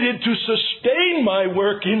committed to sustain my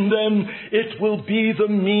work in them, it will be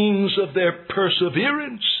the means of their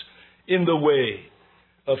perseverance in the way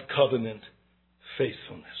of covenant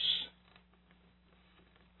faithfulness.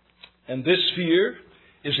 And this fear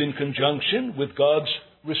is in conjunction with God's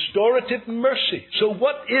restorative mercy. So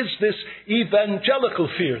what is this evangelical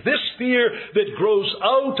fear? This fear that grows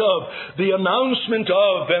out of the announcement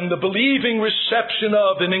of and the believing reception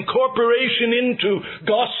of and incorporation into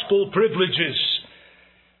gospel privileges.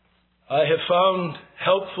 I have found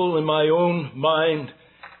helpful in my own mind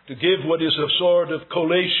to give what is a sort of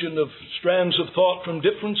collation of strands of thought from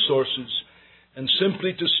different sources, and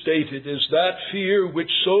simply to state it, is that fear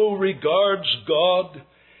which so regards God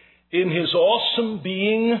in His awesome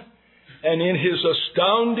being and in His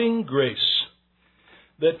astounding grace,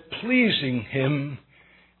 that pleasing Him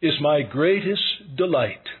is my greatest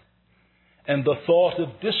delight, and the thought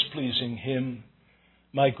of displeasing Him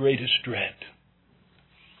my greatest dread.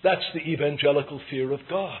 That's the evangelical fear of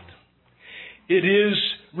God. It is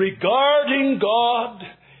regarding God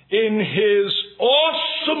in His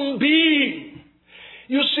awesome being.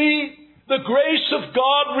 You see, the grace of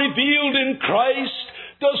God revealed in Christ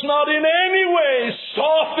does not in any way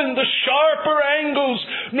soften the sharper angles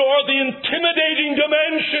nor the intimidating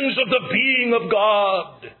dimensions of the being of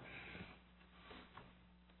God.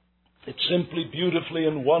 It simply beautifully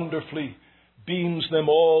and wonderfully beams them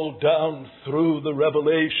all down through the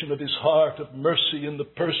revelation of His heart of mercy in the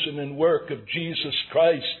person and work of Jesus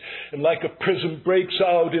Christ, and like a prism breaks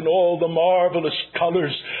out in all the marvelous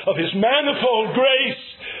colors of His manifold grace.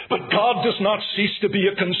 But God does not cease to be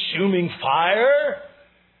a consuming fire.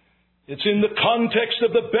 It's in the context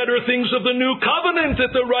of the better things of the new covenant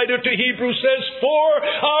that the writer to Hebrews says, "For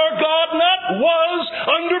our God not was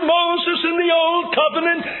under Moses in the old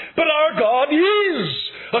covenant, but our God is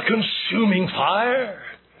a consuming fire."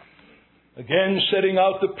 Again, setting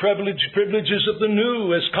out the privileges of the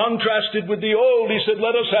new as contrasted with the old, He said,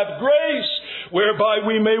 "Let us have grace whereby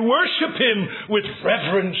we may worship Him with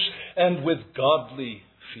reverence and with godly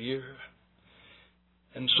fear."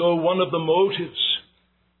 And so one of the motives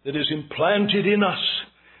that is implanted in us,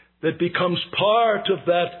 that becomes part of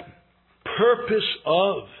that purpose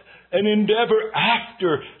of an endeavor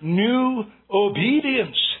after new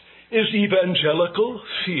obedience, is evangelical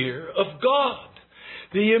fear of God.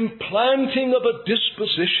 The implanting of a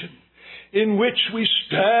disposition in which we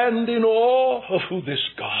stand in awe of who this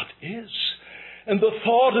God is. And the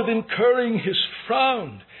thought of incurring His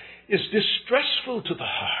frown is distressful to the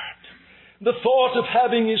heart. The thought of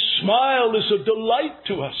having His smile is a delight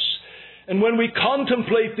to us. And when we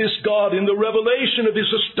contemplate this God in the revelation of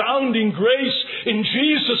His astounding grace in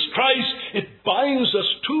Jesus Christ, it binds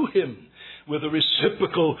us to Him with a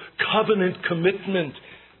reciprocal covenant commitment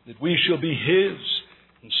that we shall be His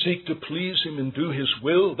and seek to please Him and do His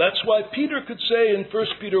will. That's why Peter could say in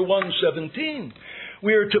 1 Peter 1:17,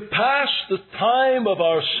 we are to pass the time of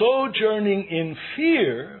our sojourning in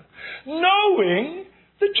fear, knowing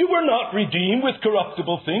that you were not redeemed with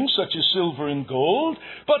corruptible things such as silver and gold,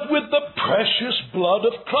 but with the precious blood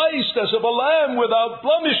of Christ, as of a lamb without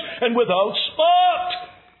blemish and without spot.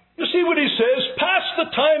 You see what he says? Pass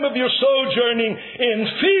the time of your sojourning in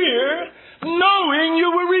fear, knowing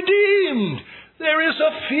you were redeemed. There is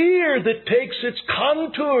a fear that takes its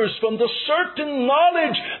contours from the certain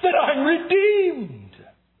knowledge that I'm redeemed.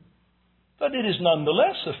 But it is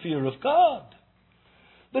nonetheless a fear of God.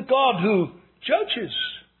 The God who judges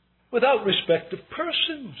without respect of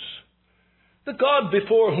persons. The God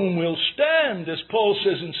before whom we'll stand, as Paul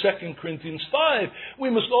says in 2 Corinthians 5,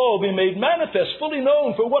 we must all be made manifest, fully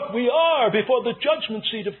known for what we are before the judgment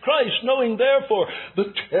seat of Christ, knowing therefore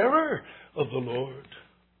the terror of the Lord.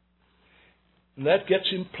 And that gets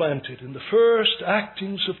implanted in the first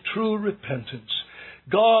actings of true repentance.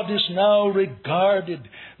 God is now regarded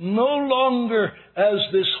no longer as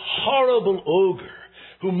this horrible ogre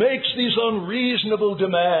who makes these unreasonable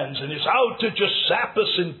demands and is out to just sap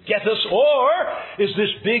us and get us, or is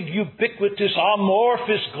this big, ubiquitous,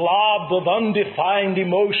 amorphous glob of undefined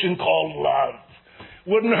emotion called love.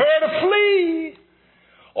 Wouldn't hurt a flea.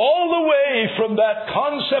 All the way from that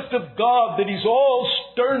concept of God that He's all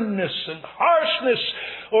sternness and harshness,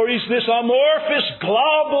 or He's this amorphous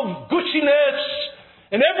glob of gushiness,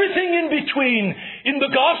 and everything in between. In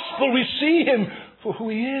the gospel we see Him for who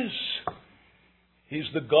He is. He's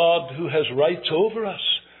the God who has rights over us,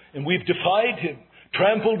 and we've defied Him,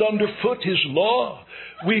 trampled underfoot His law.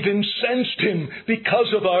 We've incensed Him because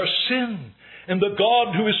of our sin. And the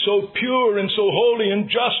God who is so pure and so holy and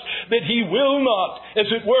just that He will not, as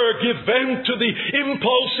it were, give vent to the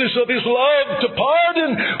impulses of His love to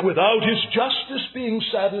pardon without His justice being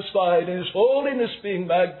satisfied and His holiness being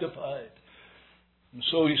magnified. And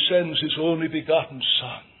so He sends His only begotten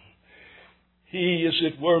Son. He, as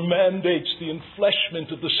it were, mandates the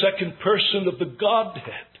enfleshment of the second person of the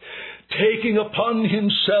Godhead, taking upon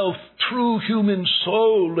Himself true human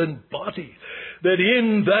soul and body, that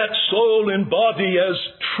in that soul and body as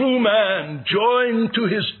true man, joined to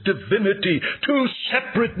His divinity, two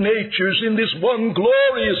separate natures in this one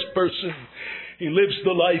glorious person, He lives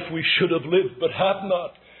the life we should have lived but have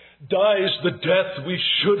not, dies the death we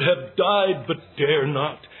should have died but dare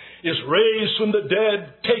not, is raised from the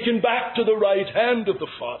dead, taken back to the right hand of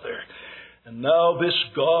the Father. And now this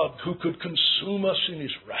God who could consume us in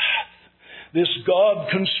His wrath, this God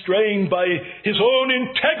constrained by His own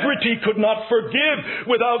integrity, could not forgive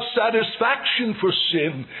without satisfaction for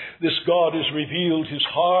sin. This God has revealed His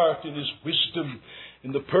heart and His wisdom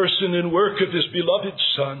in the person and work of His beloved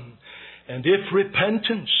Son. And if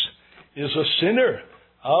repentance is a sinner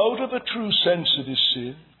out of a true sense of his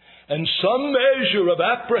sin, and some measure of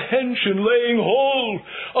apprehension laying hold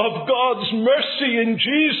of God's mercy in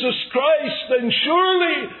Jesus Christ, then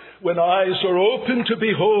surely, when eyes are open to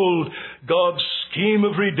behold God's scheme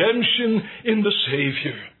of redemption in the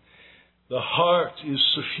Savior, the heart is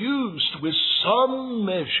suffused with some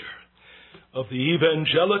measure of the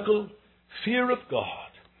evangelical fear of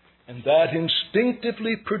God, and that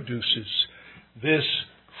instinctively produces this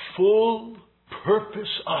full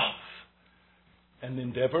purpose of and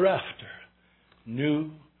endeavor after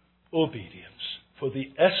new obedience. For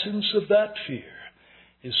the essence of that fear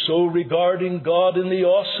is so regarding God in the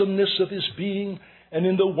awesomeness of His being and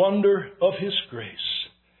in the wonder of His grace,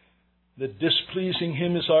 that displeasing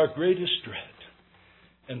Him is our greatest dread,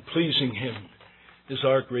 and pleasing Him is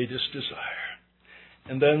our greatest desire.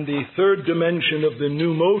 And then the third dimension of the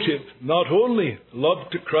new motive, not only love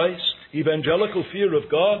to Christ, evangelical fear of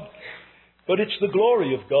God, but it's the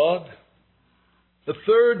glory of God. The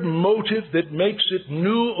third motive that makes it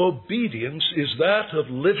new obedience is that of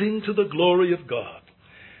living to the glory of God.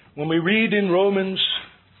 When we read in Romans,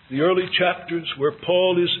 the early chapters where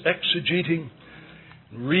Paul is exegeting,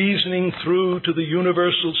 reasoning through to the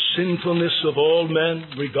universal sinfulness of all men,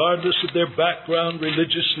 regardless of their background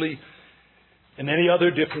religiously and any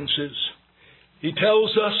other differences, he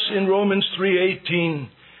tells us in Romans 3:18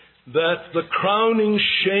 that the crowning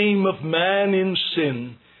shame of man in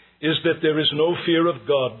sin is that there is no fear of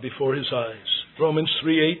God before his eyes. Romans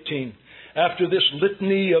 3:18. After this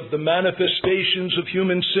litany of the manifestations of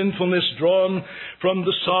human sinfulness drawn from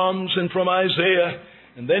the Psalms and from Isaiah,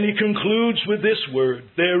 and then he concludes with this word: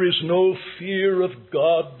 there is no fear of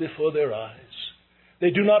God before their eyes.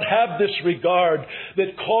 They do not have this regard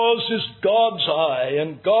that causes God's eye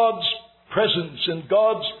and God's presence and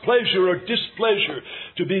God's pleasure or displeasure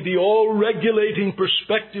to be the all-regulating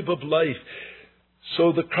perspective of life.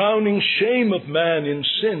 So the crowning shame of man in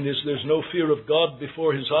sin is there's no fear of God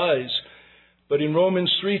before his eyes. But in Romans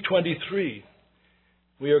 3:23,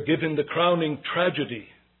 we are given the crowning tragedy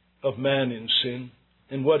of man in sin.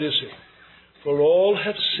 And what is it? For all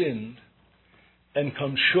have sinned and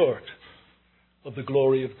come short of the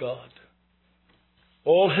glory of God.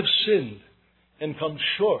 All have sinned and come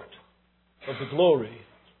short of the glory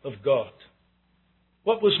of God.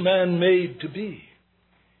 What was man made to be?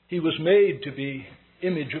 He was made to be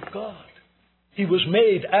image of God. He was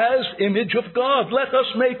made as image of God. Let us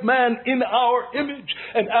make man in our image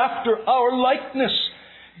and after our likeness.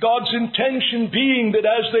 God's intention being that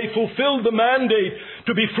as they fulfilled the mandate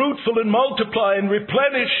to be fruitful and multiply and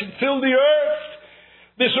replenish and fill the earth,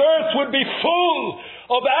 this earth would be full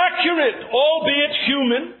of accurate, albeit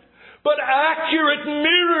human, but accurate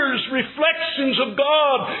mirrors, reflections of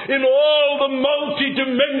God in all the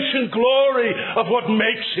multi-dimensional glory of what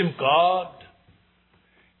makes Him God.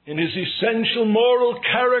 In His essential moral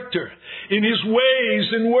character, in His ways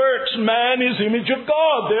and works, man is image of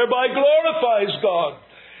God, thereby glorifies God.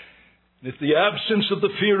 And if the absence of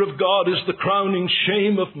the fear of God is the crowning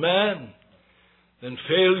shame of man, then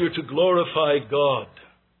failure to glorify God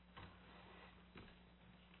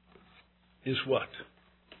is what?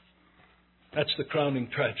 That's the crowning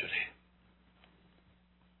tragedy.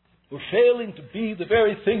 We're failing to be the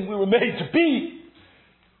very thing we were made to be.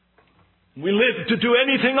 We live to do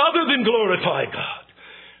anything other than glorify God.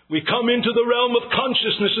 We come into the realm of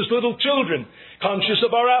consciousness as little children, conscious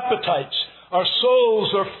of our appetites. Our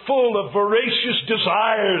souls are full of voracious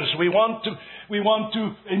desires. We want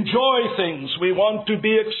to enjoy things. We want to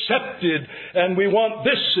be accepted. And we want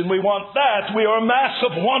this and we want that. We are a mass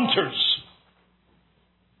of wanters.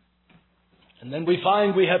 And then we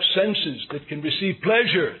find we have senses that can receive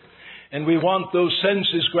pleasure. And we want those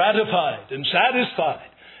senses gratified and satisfied.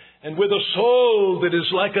 And with a soul that is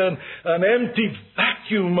like an empty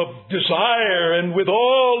vacuum of desire, and with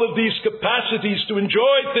all of these capacities to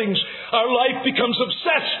enjoy things, our life becomes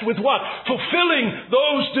obsessed with what? Fulfilling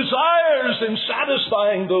those desires and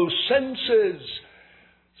satisfying those senses.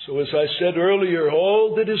 So as I said earlier,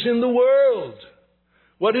 all that is in the world.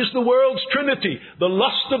 What is the world's trinity? The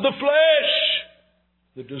lust of the flesh,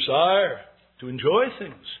 the desire to enjoy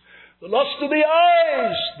things. The lust of the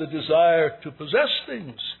eyes, the desire to possess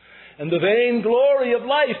things. And the vain glory of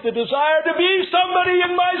life, the desire to be somebody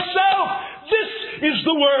in myself. This is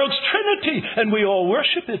the world's Trinity, and we all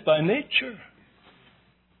worship it by nature.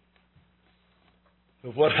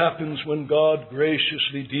 But what happens when God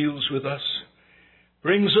graciously deals with us,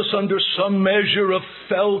 brings us under some measure of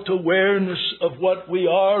felt awareness of what we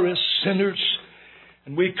are as sinners,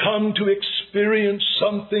 and we come to experience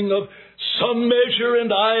something of some measure,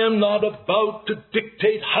 and I am not about to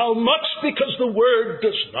dictate how much, because the Word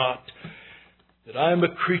does not, that I am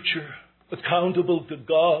a creature accountable to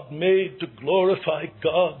God, made to glorify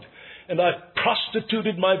God. And I've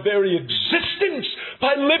prostituted my very existence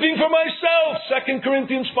by living for myself. 2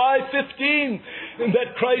 Corinthians 5:15. And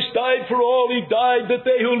that Christ died for all. He died that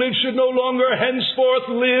they who live should no longer henceforth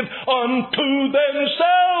live unto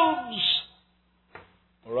themselves.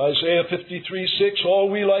 Or Isaiah 53:6. All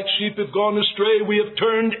we like sheep have gone astray. We have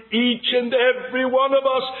turned each and every one of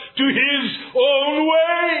us to his own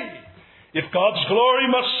way. If God's glory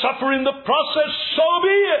must suffer in the process, so be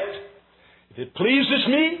it. If it pleases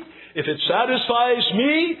me, if it satisfies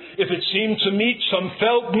me, if it seems to meet some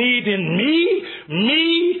felt need in me,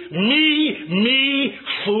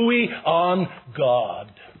 phooey on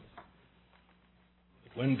God.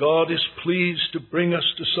 But when God is pleased to bring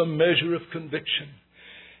us to some measure of conviction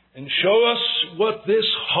and show us what this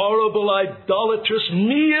horrible idolatrous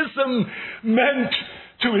meism meant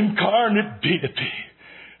to incarnate deity,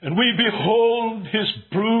 and we behold his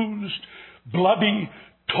bruised, bloody,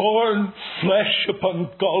 torn flesh upon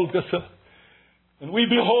Golgotha, and we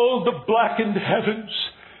behold the blackened heavens,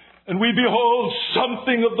 and we behold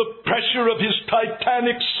something of the pressure of his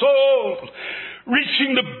titanic soul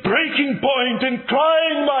reaching the breaking point and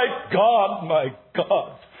crying, my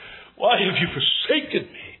God, why have you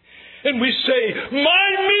forsaken me? And we say,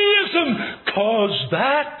 my meism caused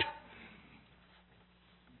that.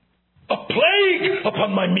 A plague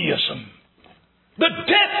upon my meism. The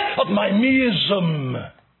death of my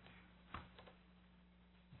meism.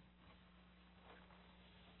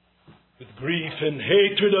 With grief and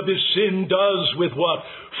hatred of his sin does with what?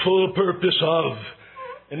 Full purpose of.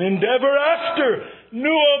 And endeavor after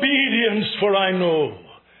new obedience, for I know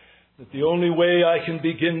that the only way I can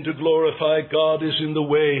begin to glorify God is in the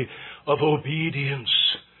way of obedience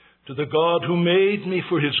to the God who made me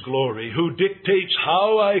for his glory, who dictates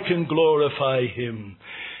how I can glorify him.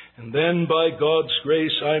 And then by God's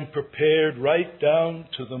grace I'm prepared right down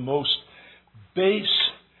to the most base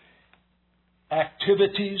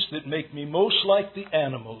activities that make me most like the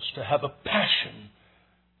animals to have a passion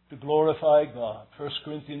to glorify God. 1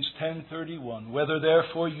 Corinthians 10:31. Whether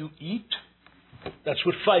therefore you eat, that's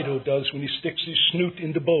what Fido does when he sticks his snoot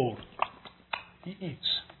in the bowl. He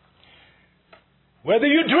eats. Whether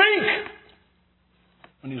you drink,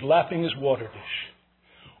 when he's lapping his water dish,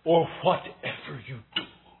 or whatever you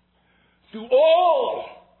do all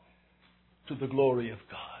to the glory of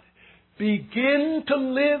God. Begin to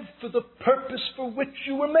live for the purpose for which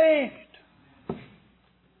you were made.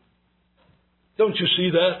 Don't you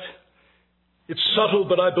see that? It's subtle,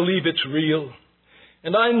 but I believe it's real.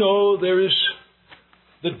 And I know there is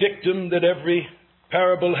the dictum that every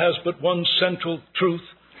parable has but one central truth.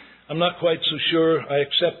 I'm not quite so sure I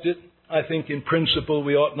accept it. I think in principle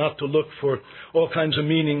we ought not to look for all kinds of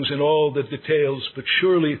meanings in all the details. But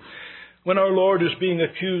surely when our Lord is being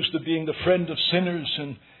accused of being the friend of sinners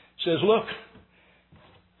and says, look,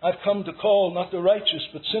 I've come to call not the righteous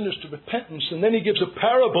but sinners to repentance. And then he gives a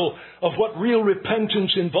parable of what real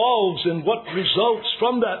repentance involves and what results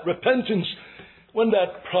from that repentance. When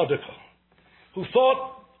that prodigal, who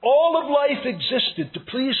thought all of life existed to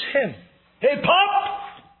please him, hey, Pop!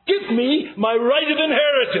 Give me my right of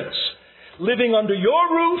inheritance. Living under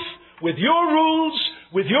your roof, with your rules,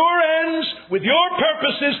 with your ends, with your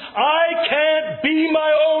purposes, I can't be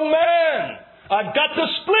my own man. I've got to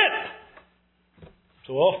split.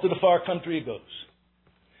 So off to the far country he goes.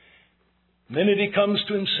 The minute he comes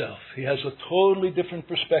to himself, he has a totally different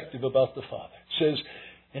perspective about the Father. It says,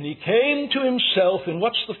 and he came to himself, and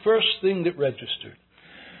what's the first thing that registered?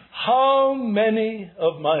 How many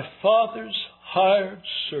of my Father's hired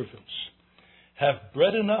servants have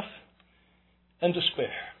bread enough and to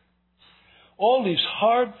spare? All these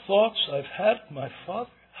hard thoughts I've had of my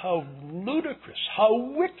Father, how ludicrous,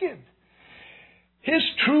 how wicked. His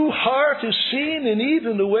true heart is seen in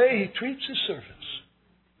even the way he treats his servants.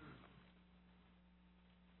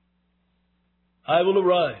 I will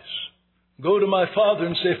arise, go to my Father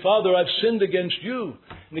and say, Father, I've sinned against you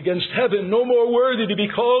and against heaven, no more worthy to be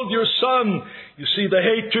called your son. You see the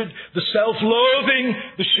hatred, the self-loathing,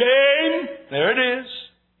 the shame. There it is.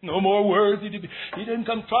 No more worthy to be. He didn't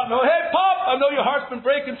come trotting. Oh, hey, Pop, I know your heart's been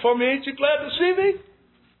breaking for me. Ain't you glad to see me?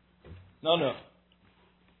 No.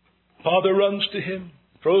 Father runs to him,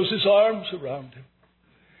 throws his arms around him.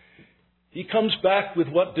 He comes back with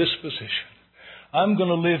what disposition? I'm going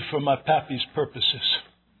to live for my pappy's purposes.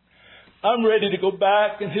 I'm ready to go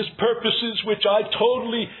back, and his purposes, which I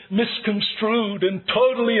totally misconstrued and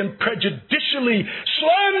totally and prejudicially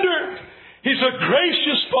slandered. He's a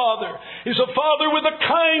gracious Father. He's a Father with a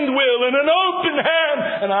kind will and an open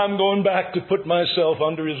hand. And I'm going back to put myself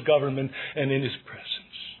under his government and in his presence.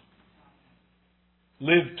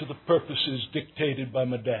 Live to the purposes dictated by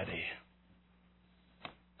my daddy.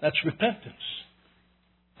 That's repentance.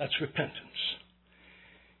 That's repentance.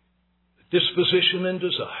 Disposition and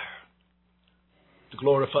desire to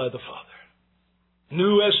glorify the Father.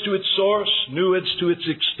 New as to its source, new as to its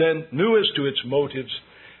extent, new as to its motives.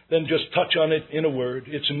 Then just touch on it in a word.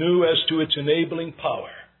 It's new as to its enabling power.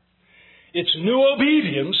 It's new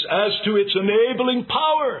obedience as to its enabling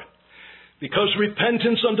power. Because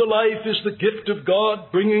repentance unto life is the gift of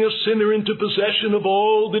God, bringing a sinner into possession of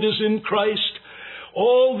all that is in Christ.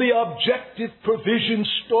 All the objective provisions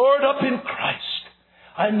stored up in Christ.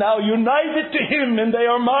 I'm now united to him, and they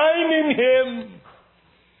are mine in him.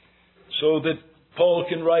 So that Paul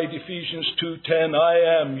can write Ephesians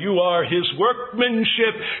 2:10, you are his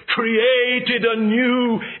workmanship, created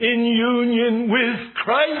anew in union with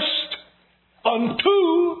Christ,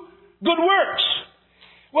 unto good works.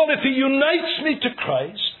 Well, if he unites me to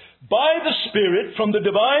Christ by the Spirit from the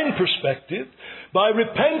divine perspective, by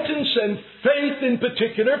repentance and faith in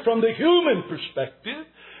particular from the human perspective,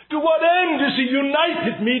 to what end has he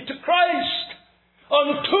united me to Christ?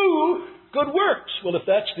 Unto good works. Well, if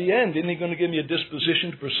that's the end, isn't he going to give me a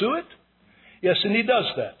disposition to pursue it? Yes, and he does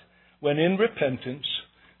that. When in repentance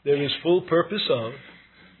there is full purpose of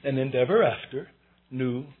and endeavor after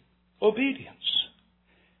new obedience.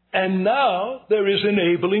 And now there is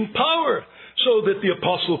enabling power, so that the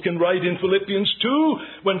apostle can write in Philippians 2,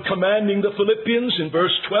 when commanding the Philippians in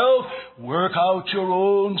verse 12, work out your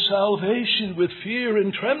own salvation with fear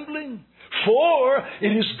and trembling. For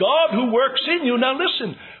it is God who works in you. Now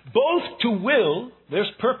listen, both to will,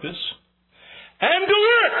 there's purpose, and to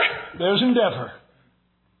work, there's endeavor,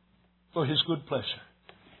 for his good pleasure.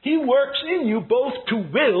 He works in you both to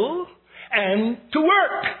will and to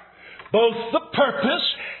work. Both the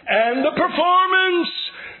purpose and the performance,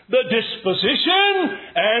 the disposition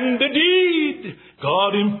and the deed.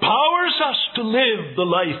 God empowers us to live the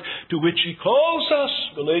life to which he calls us,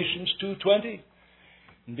 Galatians 2:20.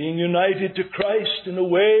 Being united to Christ in a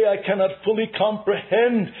way I cannot fully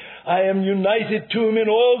comprehend, I am united to him in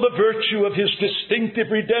all the virtue of his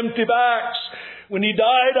distinctive redemptive acts. When he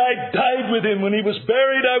died, I died with him. When he was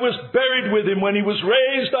buried, I was buried with him. When he was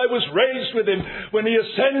raised, I was raised with him. When he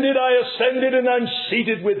ascended, I ascended, and I'm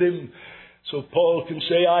seated with him. So Paul can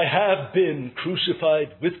say, I have been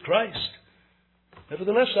crucified with Christ.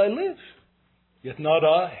 Nevertheless, I live. Yet not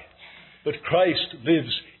I, but Christ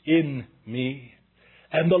lives in me.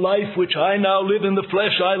 And the life which I now live in the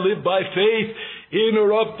flesh, I live by faith in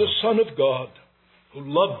or of the Son of God, who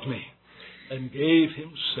loved me and gave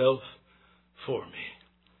himself for me.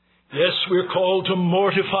 Yes, we're called to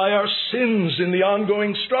mortify our sins in the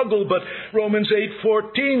ongoing struggle, but Romans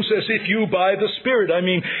 8:14 says, if you by the Spirit,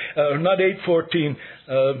 not 8:14,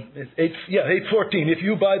 8:14, if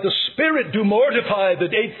you by the Spirit do mortify, the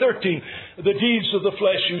 8:13, the deeds of the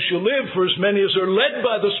flesh you shall live, for as many as are led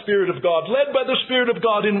by the Spirit of God. Led by the Spirit of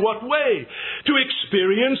God in what way? To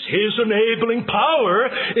experience his enabling power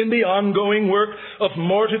in the ongoing work of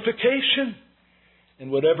mortification. And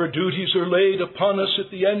whatever duties are laid upon us at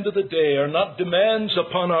the end of the day are not demands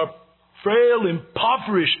upon our frail,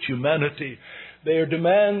 impoverished humanity. They are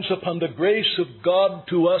demands upon the grace of God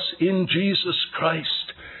to us in Jesus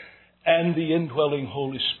Christ and the indwelling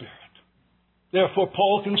Holy Spirit. Therefore,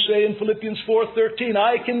 Paul can say in Philippians 4:13,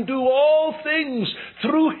 I can do all things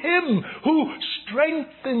through him who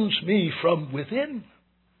strengthens me from within.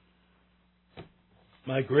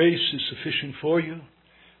 My grace is sufficient for you.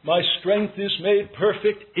 My strength is made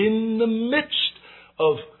perfect in the midst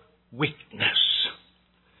of weakness.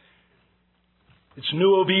 It's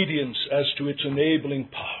new obedience as to its enabling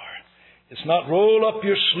power. It's not roll up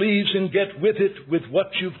your sleeves and get with it with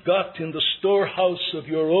what you've got in the storehouse of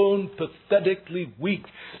your own pathetically weak,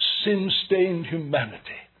 sin-stained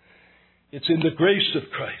humanity. It's in the grace of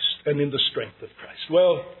Christ and in the strength of Christ.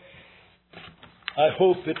 Well, I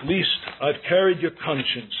hope at least I've carried your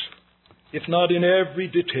conscience, if not in every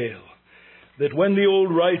detail, that when the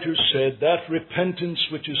old writers said that repentance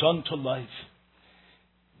which is unto life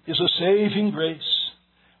is a saving grace,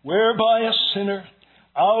 whereby a sinner,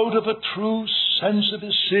 out of a true sense of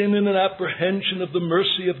his sin and an apprehension of the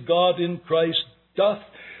mercy of God in Christ, doth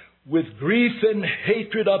with grief and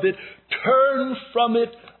hatred of it, turn from it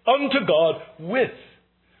unto God with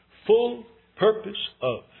full purpose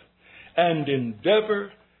of, and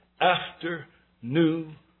endeavor after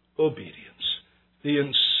new obedience. The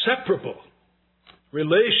inseparable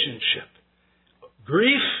relationship,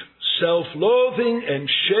 grief, self-loathing, and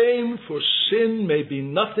shame for sin may be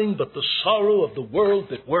nothing but the sorrow of the world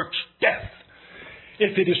that works death,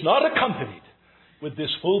 if it is not accompanied with this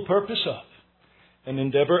full purpose of, and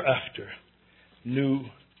endeavor after, new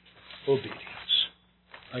obedience.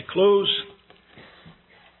 I close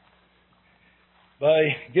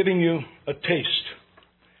by giving you a taste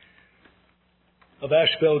of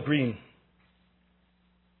Ashbel Green.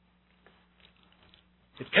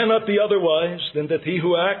 It cannot be otherwise than that he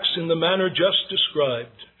who acts in the manner just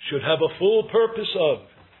described should have a full purpose of,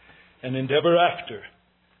 and endeavor after,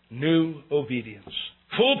 new obedience.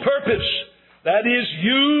 Full purpose, that is,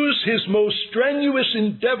 use his most strenuous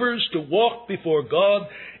endeavors to walk before God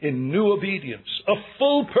in new obedience. A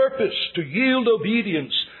full purpose to yield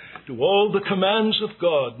obedience to all the commands of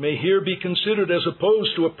God may here be considered as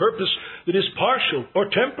opposed to a purpose that is partial or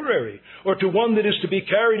temporary, or to one that is to be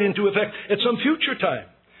carried into effect at some future time.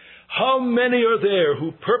 How many are there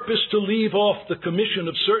who purpose to leave off the commission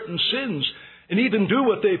of certain sins and even do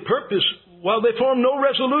what they purpose, while they form no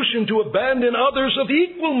resolution to abandon others of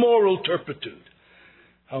equal moral turpitude?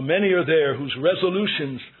 How many are there whose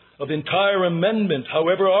resolutions of entire amendment,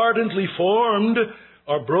 however ardently formed,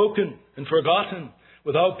 are broken and forgotten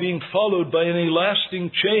without being followed by any lasting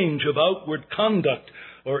change of outward conduct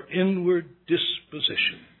or inward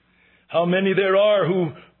disposition? How many there are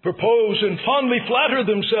who propose and fondly flatter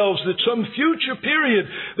themselves that some future period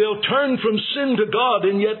they'll turn from sin to God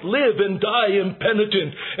and yet live and die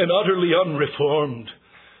impenitent and utterly unreformed.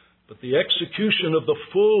 But the execution of the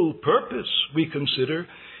full purpose, we consider,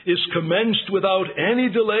 is commenced without any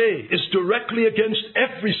delay, is directly against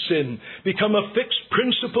every sin, become a fixed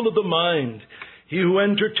principle of the mind. He who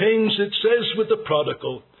entertains it says with the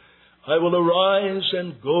prodigal, I will arise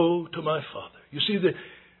and go to my father. You see,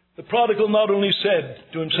 the prodigal not only said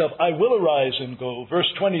to himself, I will arise and go. Verse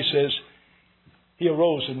 20 says, he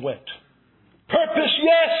arose and went. Purpose,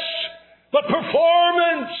 yes, but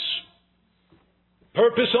performance.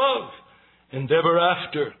 Purpose of, endeavor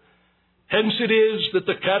after. Hence it is that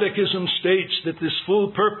the Catechism states that this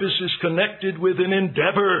full purpose is connected with an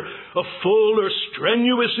endeavor, a full or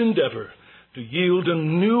strenuous endeavor, to yield a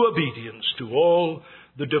new obedience to all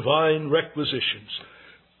the divine requisitions.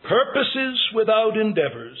 Purposes without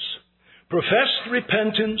endeavors, professed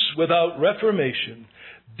repentance without reformation,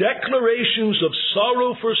 declarations of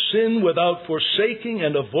sorrow for sin without forsaking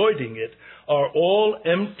and avoiding it, are all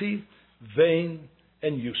empty, vain,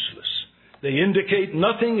 and useless. They indicate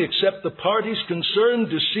nothing except the parties concerned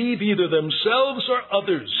deceive either themselves or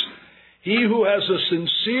others. He who has a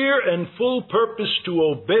sincere and full purpose to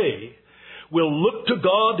obey will look to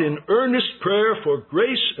God in earnest prayer for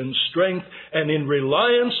grace and strength, and in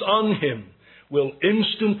reliance on Him will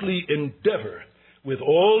instantly endeavor with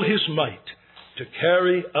all his might to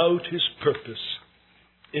carry out his purpose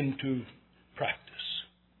into practice.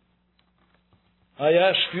 I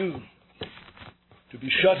ask you to be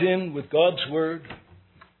shut in with God's Word,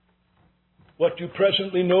 what you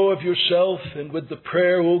presently know of yourself, and with the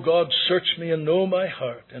prayer, O God, search me and know my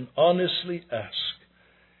heart, and honestly ask,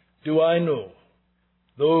 do I know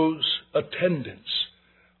those attendants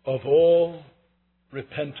of all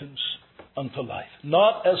repentance unto life?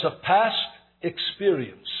 Not as a past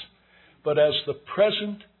experience, but as the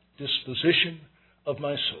present disposition of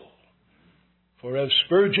my soul. For as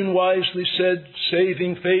Spurgeon wisely said,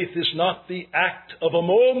 saving faith is not the act of a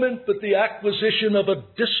moment, but the acquisition of a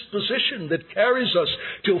disposition that carries us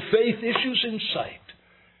till faith issues in sight.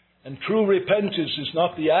 And true repentance is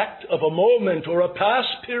not the act of a moment or a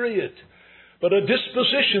past period, but a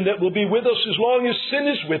disposition that will be with us as long as sin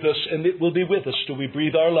is with us, and it will be with us till we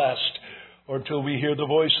breathe our last, or till we hear the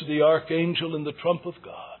voice of the archangel and the trump of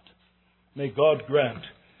God. May God grant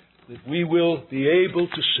that we will be able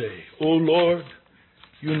to say, O Lord,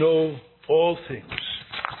 you know all things.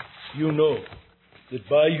 You know that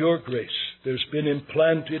by your grace there's been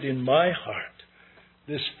implanted in my heart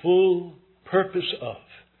this full purpose of,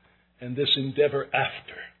 and this endeavor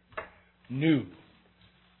after, new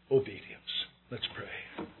obedience. Let's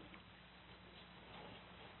pray.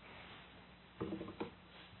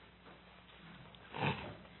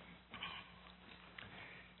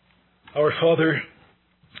 Our Father,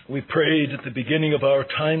 we prayed at the beginning of our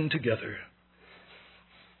time together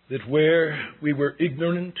that where we were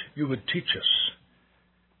ignorant, you would teach us.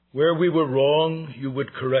 Where we were wrong, you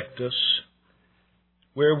would correct us.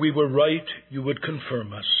 Where we were right, you would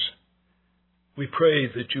confirm us. We pray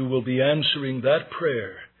that you will be answering that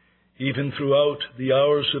prayer even throughout the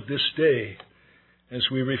hours of this day as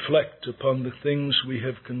we reflect upon the things we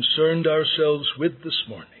have concerned ourselves with this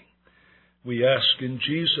morning. We ask in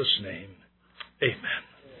Jesus' name, amen.